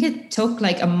think it took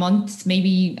like a month,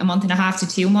 maybe a month and a half to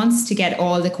 2 months to get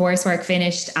all the coursework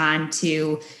finished and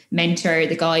to mentor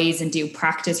the guys and do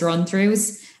practice run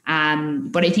throughs.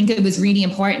 But I think it was really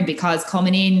important because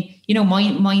coming in, my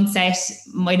mindset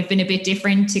might have been a bit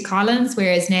different to Colin's,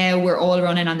 whereas now we're all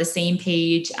running on the same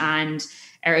page and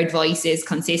our advice is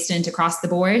consistent across the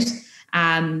board.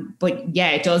 But yeah,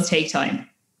 it does take time.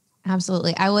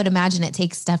 Absolutely. I would imagine it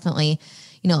takes definitely,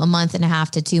 a month and a half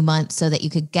to 2 months so that you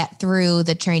could get through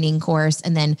the training course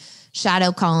and then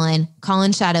shadow Colin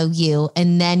shadow you,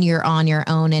 and then you're on your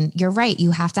own. And you're right.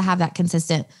 You have to have that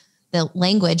consistent the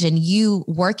language, and you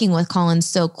working with Colin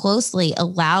so closely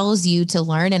allows you to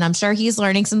learn. And I'm sure he's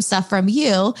learning some stuff from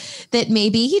you that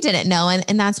maybe he didn't know.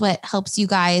 And that's what helps you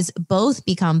guys both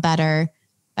become better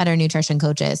nutrition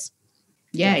coaches.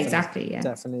 Yeah, exactly. Yeah,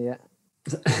 definitely. Yeah.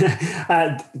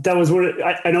 That was what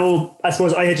I know. I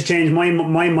suppose I had to change my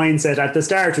mindset at the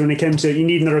start when it came to you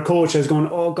need another coach. I was going,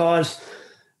 oh God,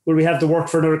 will we have to work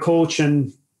for another coach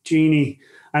and Jeannie?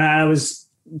 And I was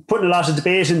putting a lot of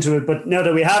debate into it. But now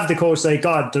that we have the coach, like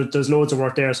God, there's loads of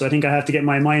work there. So I think I have to get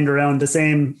my mind around the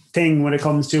same thing when it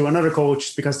comes to another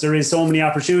coach, because there is so many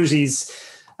opportunities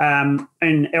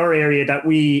in our area that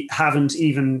we haven't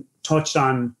even touched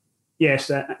on yet,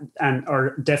 and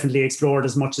are definitely explored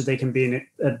as much as they can be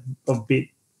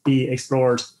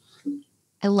explored.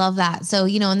 I love that. So,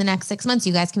 in the next 6 months,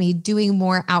 you guys can be doing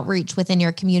more outreach within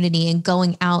your community and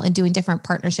going out and doing different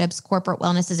partnerships. Corporate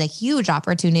wellness is a huge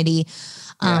opportunity.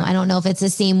 I don't know if it's the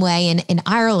same way in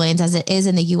Ireland as it is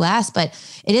in the US, but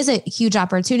it is a huge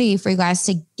opportunity for you guys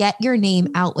to get your name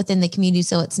out within the community.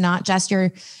 So it's not just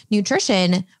your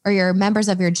nutrition or your members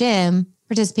of your gym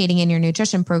participating in your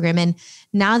nutrition program. And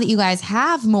now that you guys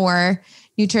have more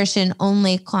nutrition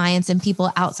only clients and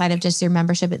people outside of just your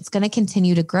membership, it's going to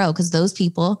continue to grow, because those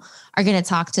people are going to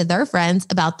talk to their friends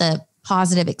about the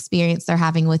positive experience they're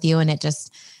having with you. And it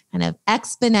just kind of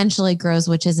exponentially grows,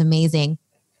 which is amazing.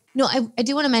 I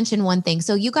do want to mention one thing.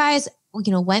 So you guys,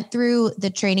 went through the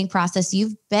training process.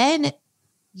 You've been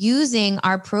using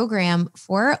our program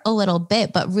for a little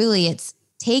bit, but really it's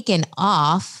taken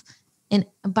off. And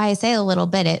by I say a little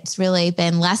bit, it's really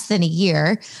been less than a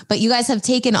year, but you guys have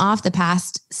taken off the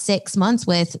past 6 months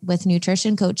with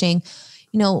nutrition coaching.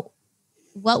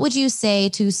 What would you say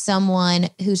to someone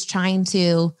who's trying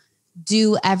to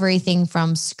do everything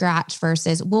from scratch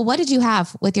versus, what did you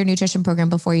have with your nutrition program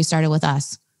before you started with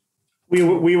us?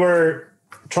 We were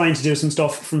trying to do some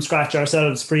stuff from scratch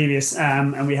ourselves previous,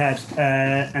 and we had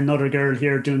another girl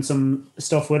here doing some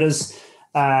stuff with us.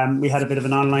 We had a bit of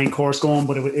an online course going,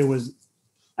 but it was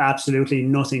absolutely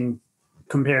nothing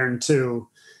comparing to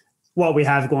what we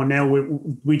have going now.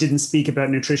 We didn't speak about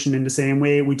nutrition in the same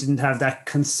way. We didn't have that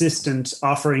consistent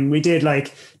offering. We did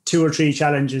like 2 or 3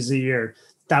 challenges a year.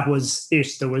 That was it.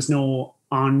 There was no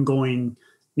ongoing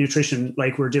nutrition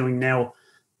like we're doing now.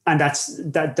 And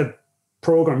the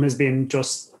program has been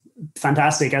just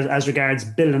fantastic as regards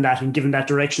building that and giving that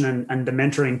direction and the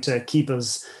mentoring to keep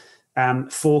us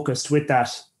focused with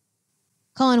that.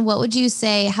 Colin, what would you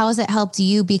say? How has it helped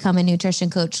you become a nutrition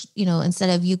coach? Instead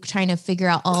of you trying to figure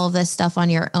out all of this stuff on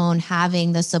your own,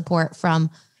 having the support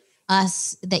from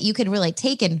us that you could really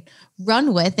take and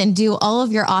run with and do all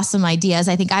of your awesome ideas.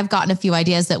 I think I've gotten a few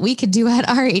ideas that we could do at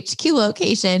our HQ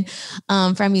location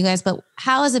from you guys, but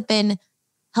how has it been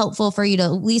helpful for you to at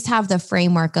least have the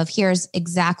framework of here's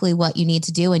exactly what you need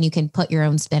to do and you can put your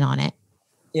own spin on it?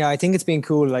 Yeah, I think it's been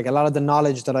cool. Like a lot of the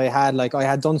knowledge that I had, like I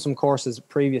had done some courses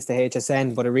previous to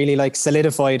HSN, but it really like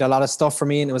solidified a lot of stuff for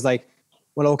me. And it was like,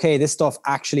 well, okay, this stuff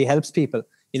actually helps people,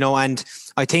 and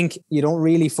I think you don't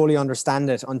really fully understand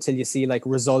it until you see like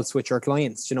results with your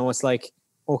clients. It's like,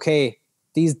 okay,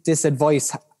 this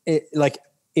advice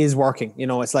is working.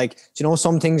 It's like,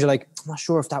 some things you're like, I'm not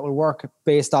sure if that will work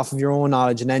based off of your own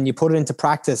knowledge. And then you put it into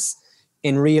practice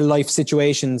in real life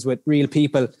situations with real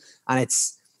people. And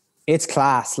it's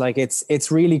class. Like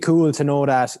it's really cool to know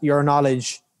that your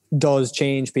knowledge does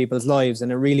change people's lives,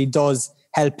 and it really does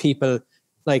help people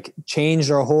like change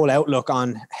their whole outlook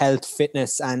on health,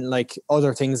 fitness, and like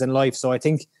other things in life. So I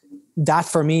think that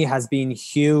for me has been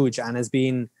huge, and has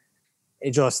been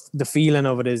just the feeling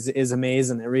of it is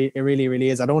amazing. It really, really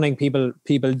is. I don't think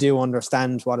people do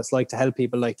understand what it's like to help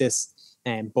people like this.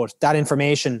 But that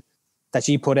information that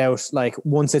you put out, like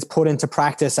once it's put into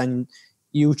practice and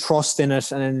you trust in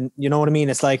it, and you know what I mean?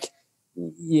 It's like,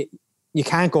 you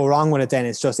can't go wrong with it then.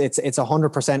 It's just, it's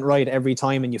 100% right every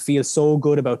time. And you feel so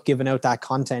good about giving out that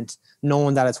content,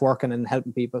 knowing that it's working and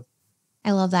helping people.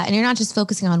 I love that. And you're not just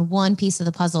focusing on one piece of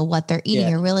the puzzle, what they're eating.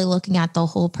 You're really looking at the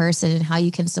whole person and how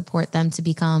you can support them to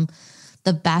become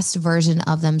the best version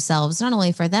of themselves, not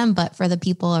only for them, but for the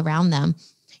people around them.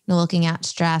 Looking at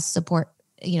stress, support,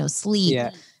 sleep,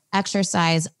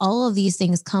 exercise, all of these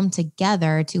things come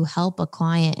together to help a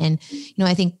client. And,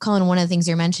 I think, Colin, one of the things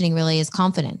you're mentioning really is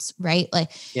confidence, right?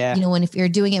 Like, if you're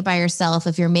doing it by yourself,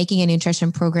 if you're making a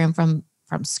nutrition program from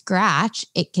scratch,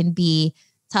 it can be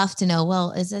tough to know,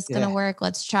 well, is this going to work?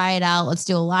 Let's try it out. Let's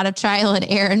do a lot of trial and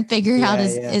error and figure out,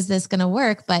 is this going to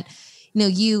work? But,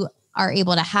 you are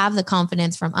able to have the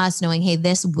confidence from us knowing, hey,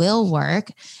 this will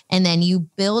work. And then you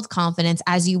build confidence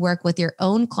as you work with your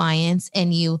own clients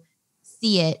and you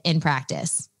see it in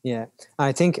practice. Yeah.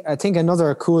 I think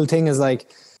another cool thing is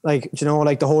like, like, you know,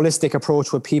 like the holistic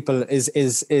approach with people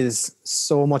is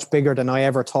so much bigger than I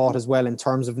ever thought as well in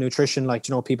terms of nutrition, like,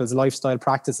 you know, people's lifestyle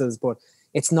practices. But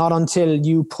it's not until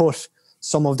you put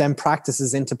some of them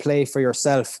practices into play for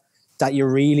yourself that you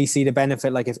really see the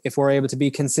benefit. Like if we're able to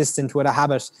be consistent with a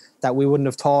habit that we wouldn't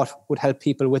have thought would help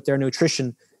people with their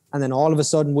nutrition, and then all of a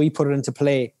sudden we put it into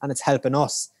play and it's helping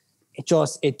us,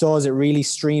 it really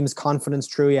streams confidence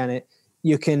through you, and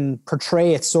you can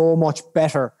portray it so much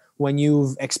better when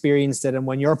you've experienced it and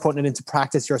when you're putting it into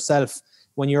practice yourself,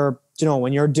 when you're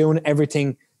doing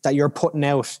everything that you're putting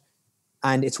out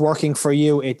and it's working for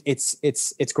you. It's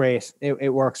great.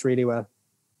 It works really well.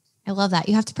 I love that.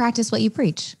 You have to practice what you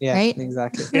preach, right?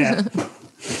 Exactly. Yeah.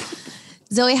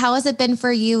 Zoe, how has it been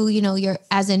for you? You know, you're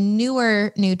as a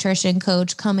newer nutrition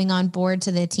coach coming on board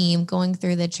to the team, going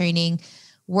through the training,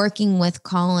 working with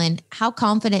Colin. How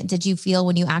confident did you feel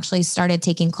when you actually started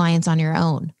taking clients on your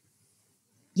own?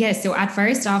 Yeah. So at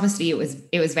first, obviously it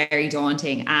was very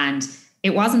daunting, and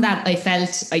it wasn't that I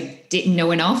felt I didn't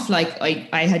know enough. Like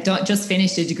I had just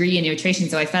finished a degree in nutrition.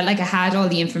 So I felt like I had all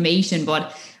the information,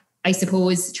 but I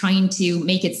suppose trying to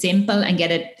make it simple and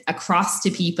get it across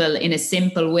to people in a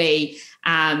simple way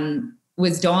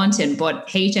was daunting. But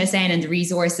HSN and the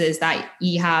resources that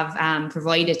you have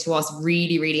provided to us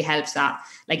really, really helps that.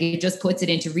 Like it just puts it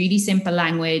into really simple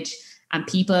language and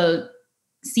people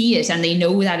see it and they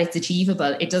know that it's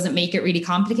achievable. It doesn't make it really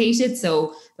complicated.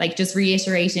 So like just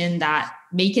reiterating that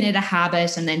making it a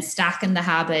habit and then stacking the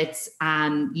habits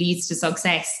leads to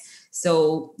success.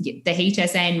 So the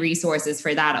HSN resources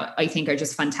for that, I think, are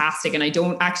just fantastic. And I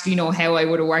don't actually know how I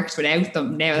would have worked without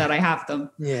them now that I have them.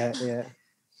 Yeah.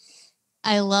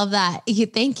 I love that.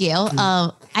 Thank you.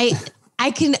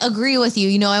 I can agree with you.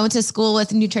 You know, I went to school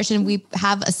with nutrition. We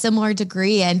have a similar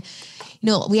degree, and you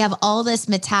know, we have all this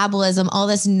metabolism, all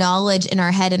this knowledge in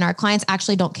our head, and our clients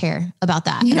actually don't care about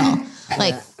that at all.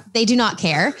 Like they do not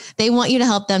care. They want you to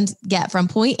help them get from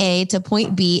point A to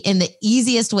point B in the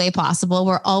easiest way possible.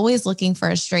 We're always looking for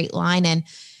a straight line. And,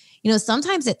 you know,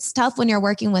 sometimes it's tough when you're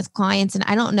working with clients. And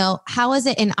I don't know, how is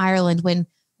it in Ireland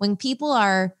when people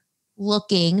are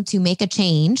looking to make a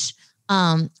change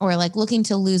or like looking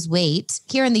to lose weight?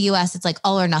 Here in the US, it's like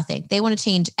all or nothing. They want to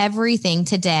change everything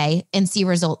today and see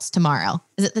results tomorrow.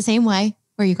 Is it the same way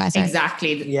where you guys are?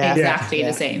 Exactly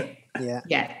the same.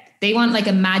 Yeah. They want like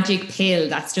a magic pill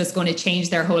that's just going to change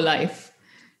their whole life.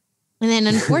 And then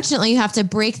unfortunately you have to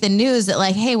break the news that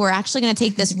like, hey, we're actually going to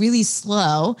take this really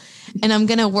slow and I'm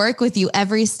going to work with you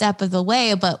every step of the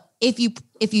way. But if you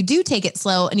do take it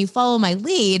slow and you follow my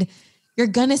lead, you're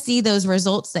going to see those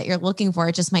results that you're looking for.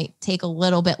 It just might take a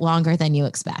little bit longer than you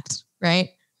expect. Right.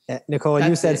 Yeah, Nicole,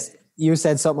 you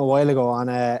said something a while ago on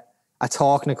a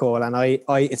talk, Nicole, and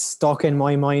it's stuck in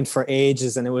my mind for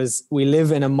ages. And it was, we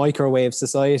live in a microwave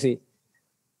society.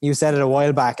 You said it a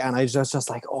while back, and I was just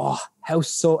like, oh, how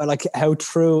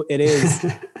true it is. Do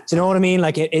you know what I mean?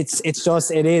 Like it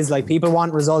is like people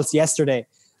want results yesterday,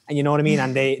 and you know what I mean?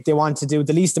 And they want to do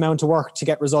the least amount of work to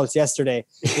get results yesterday.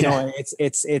 You know,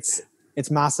 it's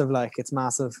massive. Like it's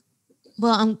massive.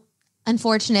 Well, I'm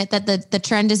unfortunate that the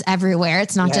trend is everywhere.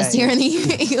 It's not just here in the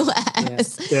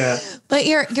US. Yeah. But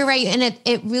you're right. And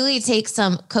it really takes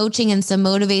some coaching and some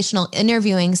motivational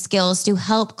interviewing skills to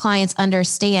help clients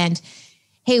understand,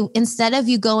 hey, instead of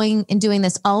you going and doing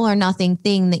this all or nothing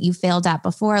thing that you failed at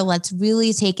before, let's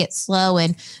really take it slow.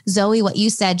 And Zoe, what you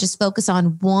said, just focus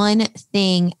on one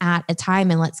thing at a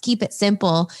time and let's keep it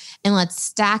simple. And let's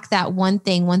stack that one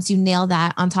thing once you nail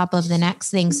that on top of the next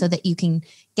thing so that you can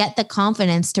get the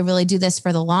confidence to really do this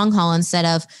for the long haul instead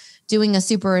of doing a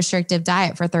super restrictive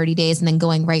diet for 30 days and then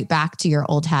going right back to your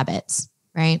old habits.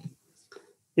 Right.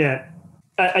 Yeah.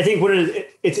 I think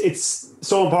it's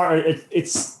so important.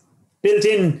 It's built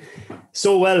in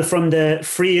so well from the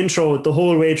free intro the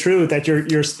whole way through that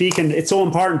you're speaking. It's so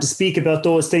important to speak about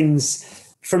those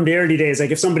things from the early days.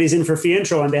 Like if somebody's in for free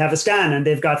intro and they have a scan and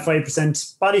they've got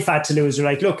 5% body fat to lose, you're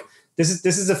like, look, this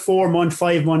is a 4-month,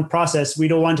 5-month process. We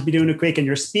don't want to be doing it quick. And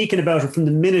you're speaking about it from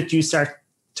the minute you start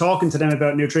talking to them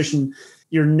about nutrition.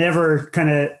 You're never kind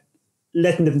of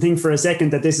letting them think for a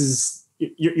second that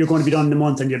you're going to be done in a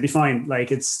month and you'll be fine.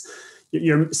 Like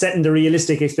you're setting the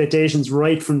realistic expectations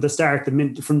right from the start,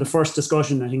 from the first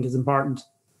discussion, I think is important.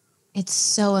 It's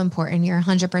so important. You're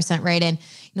 100% right. And,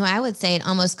 you know, I would say it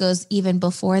almost goes even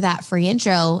before that free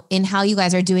intro in how you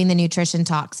guys are doing the nutrition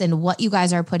talks and what you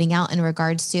guys are putting out in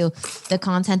regards to the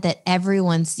content that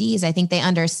everyone sees. I think they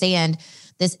understand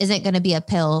this isn't going to be a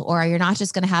pill, or you're not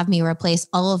just going to have me replace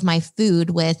all of my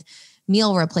food with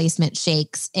meal replacement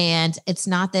shakes. And it's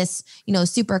not this, you know,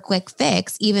 super quick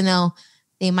fix, even though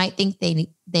they might think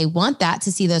they want that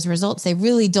to see those results. They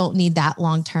really don't need that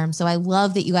long-term. So I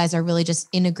love that you guys are really just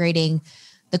integrating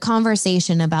the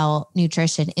conversation about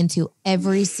nutrition into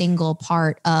every single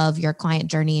part of your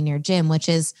client journey in your gym, which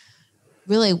is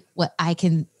really what I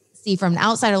can see from an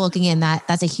outsider looking in,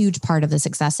 that's a huge part of the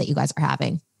success that you guys are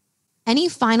having. Any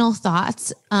final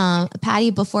thoughts,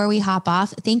 Patty, before we hop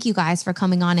off? Thank you guys for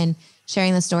coming on and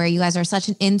sharing the story. You guys are such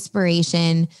an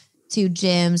inspiration to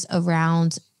gyms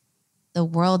around the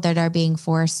world that are being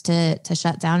forced to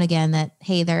shut down again, that,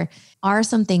 hey, there are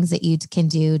some things that you can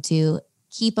do to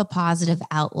keep a positive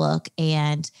outlook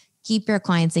and keep your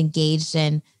clients engaged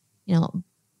and,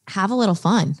 have a little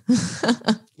fun.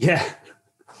 Yeah,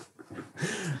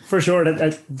 for sure.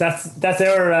 That's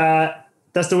our,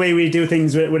 that's the way we do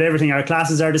things with everything. Our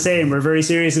classes are the same. We're very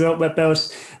serious about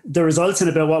the results and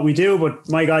about what we do. But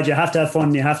my God, you have to have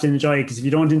fun. You have to enjoy it, because if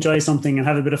you don't enjoy something and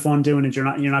have a bit of fun doing it, you're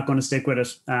not going to stick with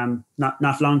it.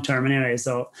 Not long term anyway.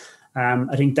 So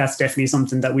I think that's definitely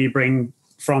something that we bring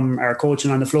from our coaching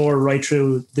on the floor right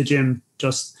through the gym.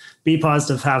 Just be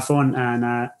positive, have fun,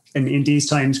 and in these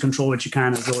times, control what you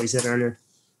can, as Zoe said earlier.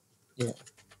 Yeah,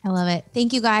 I love it.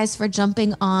 Thank you guys for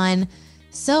jumping on.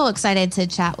 So excited to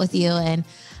chat with you. And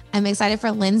I'm excited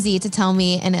for Lindsay to tell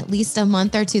me in at least a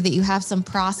month or two that you have some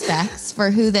prospects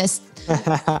for who this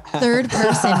third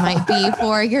person might be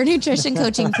for your nutrition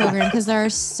coaching program, because there are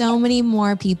so many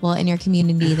more people in your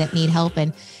community that need help,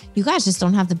 and you guys just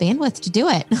don't have the bandwidth to do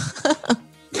it.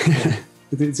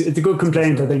 It's a good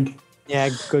complaint, I think. Yeah,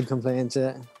 good complaint.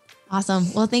 Yeah.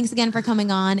 Awesome. Well, thanks again for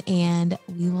coming on, and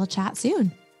we will chat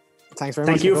soon. Thanks very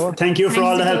much. Thank you for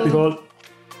all the help, Nicole.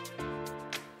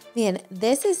 Man,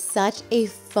 this is such a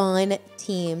fun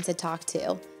team to talk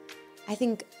to. I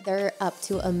think they're up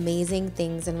to amazing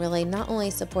things and really not only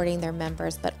supporting their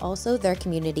members, but also their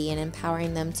community and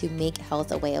empowering them to make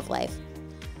health a way of life.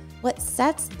 What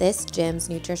sets this gym's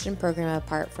nutrition program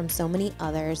apart from so many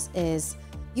others is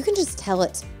you can just tell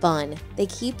it's fun. They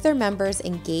keep their members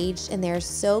engaged, and they're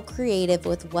so creative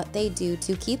with what they do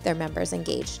to keep their members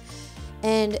engaged.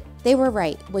 And they were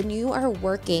right. When you are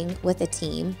working with a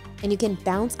team and you can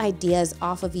bounce ideas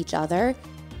off of each other,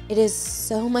 it is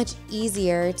so much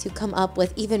easier to come up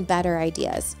with even better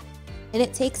ideas. And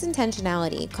it takes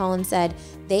intentionality. Colin said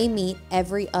they meet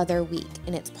every other week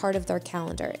and it's part of their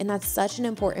calendar. And that's such an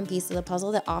important piece of the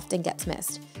puzzle that often gets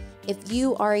missed. If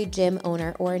you are a gym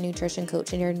owner or a nutrition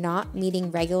coach and you're not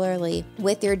meeting regularly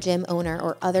with your gym owner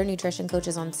or other nutrition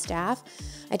coaches on staff,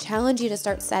 I challenge you to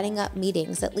start setting up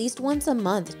meetings at least once a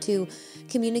month to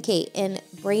communicate and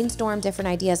brainstorm different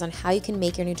ideas on how you can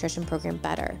make your nutrition program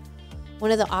better. One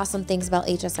of the awesome things about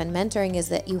HSN Mentoring is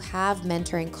that you have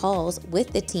mentoring calls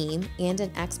with the team and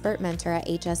an expert mentor at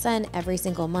HSN every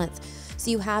single month. So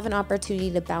you have an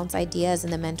opportunity to bounce ideas,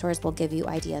 and the mentors will give you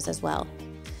ideas as well.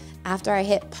 After I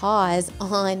hit pause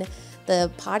on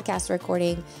the podcast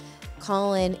recording,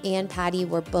 Colin and Patty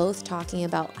were both talking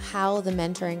about how the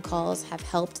mentoring calls have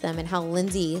helped them and how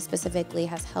Lindsay specifically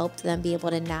has helped them be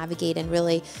able to navigate and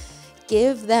really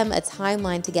give them a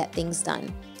timeline to get things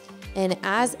done. And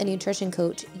as a nutrition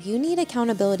coach, you need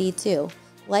accountability too.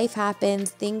 Life happens,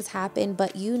 things happen,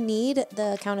 but you need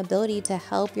the accountability to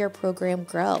help your program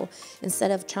grow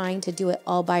instead of trying to do it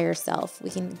all by yourself.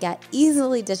 We can get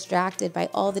easily distracted by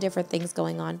all the different things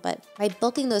going on, but by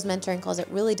booking those mentoring calls, it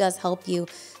really does help you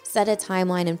set a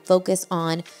timeline and focus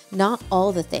on not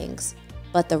all the things,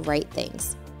 but the right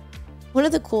things. One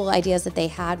of the cool ideas that they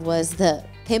had was the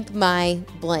Pimp My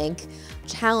Blank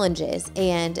challenges,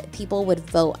 and people would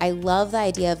vote. I love the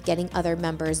idea of getting other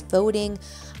members voting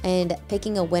and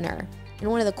picking a winner. And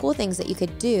one of the cool things that you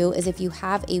could do is if you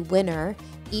have a winner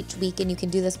each week, and you can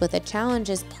do this with a challenge,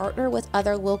 is partner with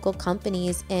other local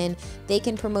companies and they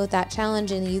can promote that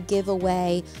challenge and you give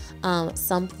away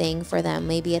something for them.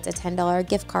 Maybe it's a $10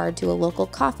 gift card to a local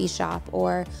coffee shop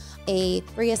or a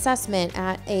free assessment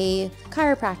at a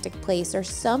chiropractic place or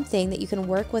something that you can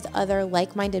work with other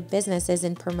like-minded businesses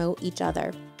and promote each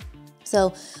other.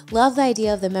 So love the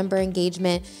idea of the member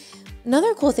engagement.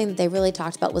 Another cool thing that they really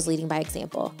talked about was leading by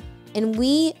example. And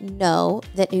we know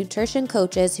that nutrition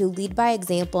coaches who lead by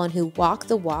example and who walk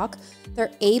the walk,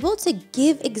 they're able to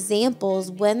give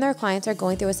examples when their clients are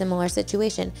going through a similar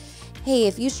situation. Hey,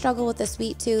 if you struggle with a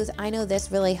sweet tooth, I know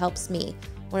this really helps me.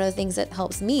 One of the things that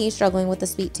helps me struggling with a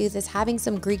sweet tooth is having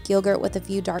some Greek yogurt with a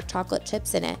few dark chocolate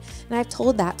chips in it. And I've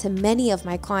told that to many of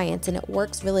my clients and it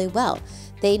works really well.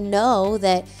 They know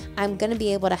that I'm going to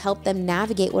be able to help them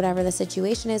navigate whatever the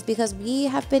situation is because we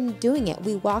have been doing it.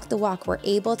 We walk the walk. We're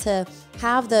able to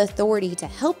have the authority to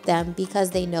help them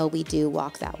because they know we do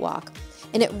walk that walk.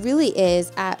 And it really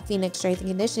is, at Phoenix Strength and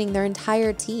Conditioning, their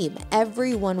entire team.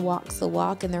 Everyone walks the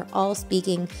walk and they're all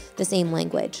speaking the same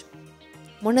language.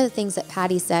 One of the things that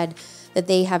Patty said that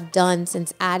they have done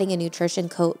since adding a nutrition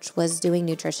coach was doing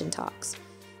nutrition talks.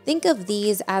 Think of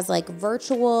these as like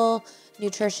virtual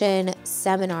nutrition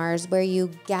seminars where you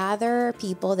gather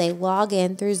people, they log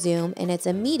in through Zoom, and it's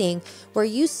a meeting where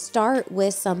you start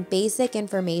with some basic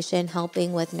information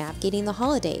helping with navigating the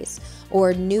holidays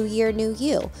or New Year, New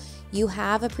You. You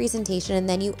have a presentation and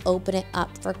then you open it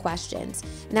up for questions.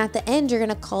 And at the end, you're going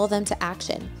to call them to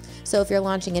action. So if you're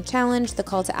launching a challenge, the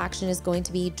call to action is going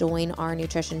to be join our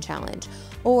nutrition challenge.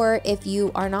 Or if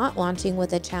you are not launching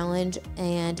with a challenge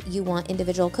and you want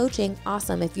individual coaching,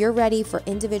 awesome. If you're ready for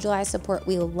individualized support,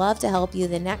 we would love to help you.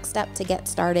 The next step to get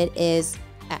started is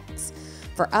X.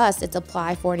 For us, it's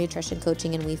apply for nutrition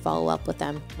coaching and we follow up with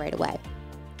them right away.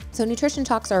 So nutrition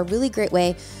talks are a really great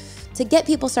way to get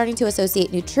people starting to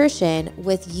associate nutrition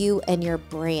with you and your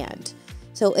brand.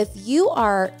 So if you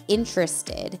are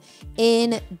interested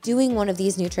in doing one of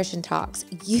these nutrition talks,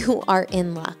 you are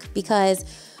in luck, because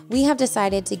we have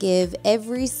decided to give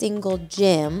every single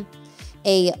gym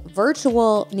a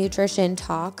virtual nutrition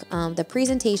talk, the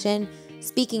presentation,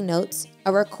 speaking notes,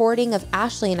 a recording of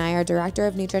Ashley and I, our Director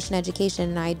of Nutrition Education,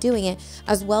 and I doing it,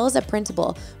 as well as a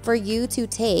printable for you to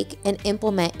take and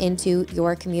implement into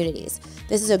your communities.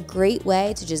 This is a great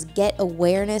way to just get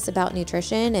awareness about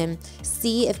nutrition and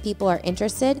see if people are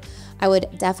interested. I would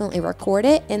definitely record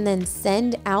it and then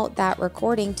send out that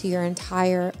recording to your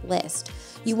entire list.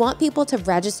 You want people to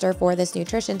register for this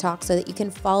nutrition talk so that you can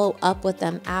follow up with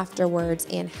them afterwards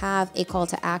and have a call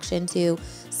to action to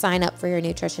sign up for your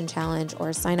nutrition challenge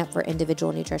or sign up for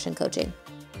individual nutrition coaching.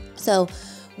 So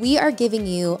we are giving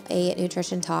you a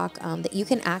nutrition talk that you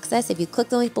can access. If you click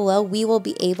the link below, we will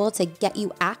be able to get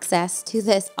you access to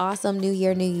this awesome New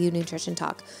Year, New You nutrition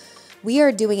talk. We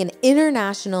are doing an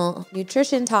International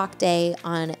Nutrition Talk Day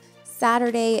on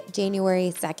Saturday,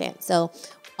 January 2nd. So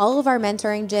all of our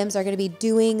mentoring gyms are going to be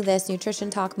doing this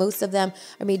nutrition talk. Most of them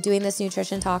are going to be doing this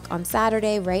nutrition talk on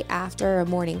Saturday right after a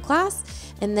morning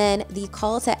class. And then the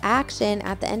call to action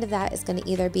at the end of that is going to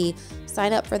either be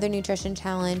sign up for the nutrition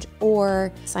challenge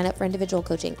or sign up for individual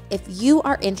coaching. If you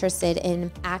are interested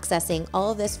in accessing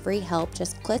all of this free help,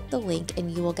 just click the link and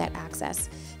you will get access.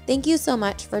 Thank you so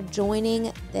much for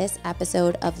joining this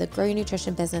episode of the Grow Your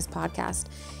Nutrition Business podcast.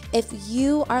 If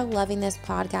you are loving this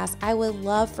podcast, I would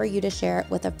love for you to share it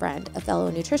with a friend, a fellow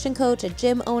nutrition coach, a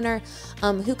gym owner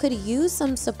who could use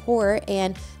some support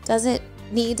and doesn't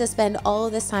need to spend all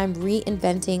of this time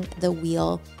reinventing the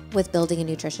wheel with building a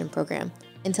nutrition program.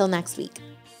 Until next week.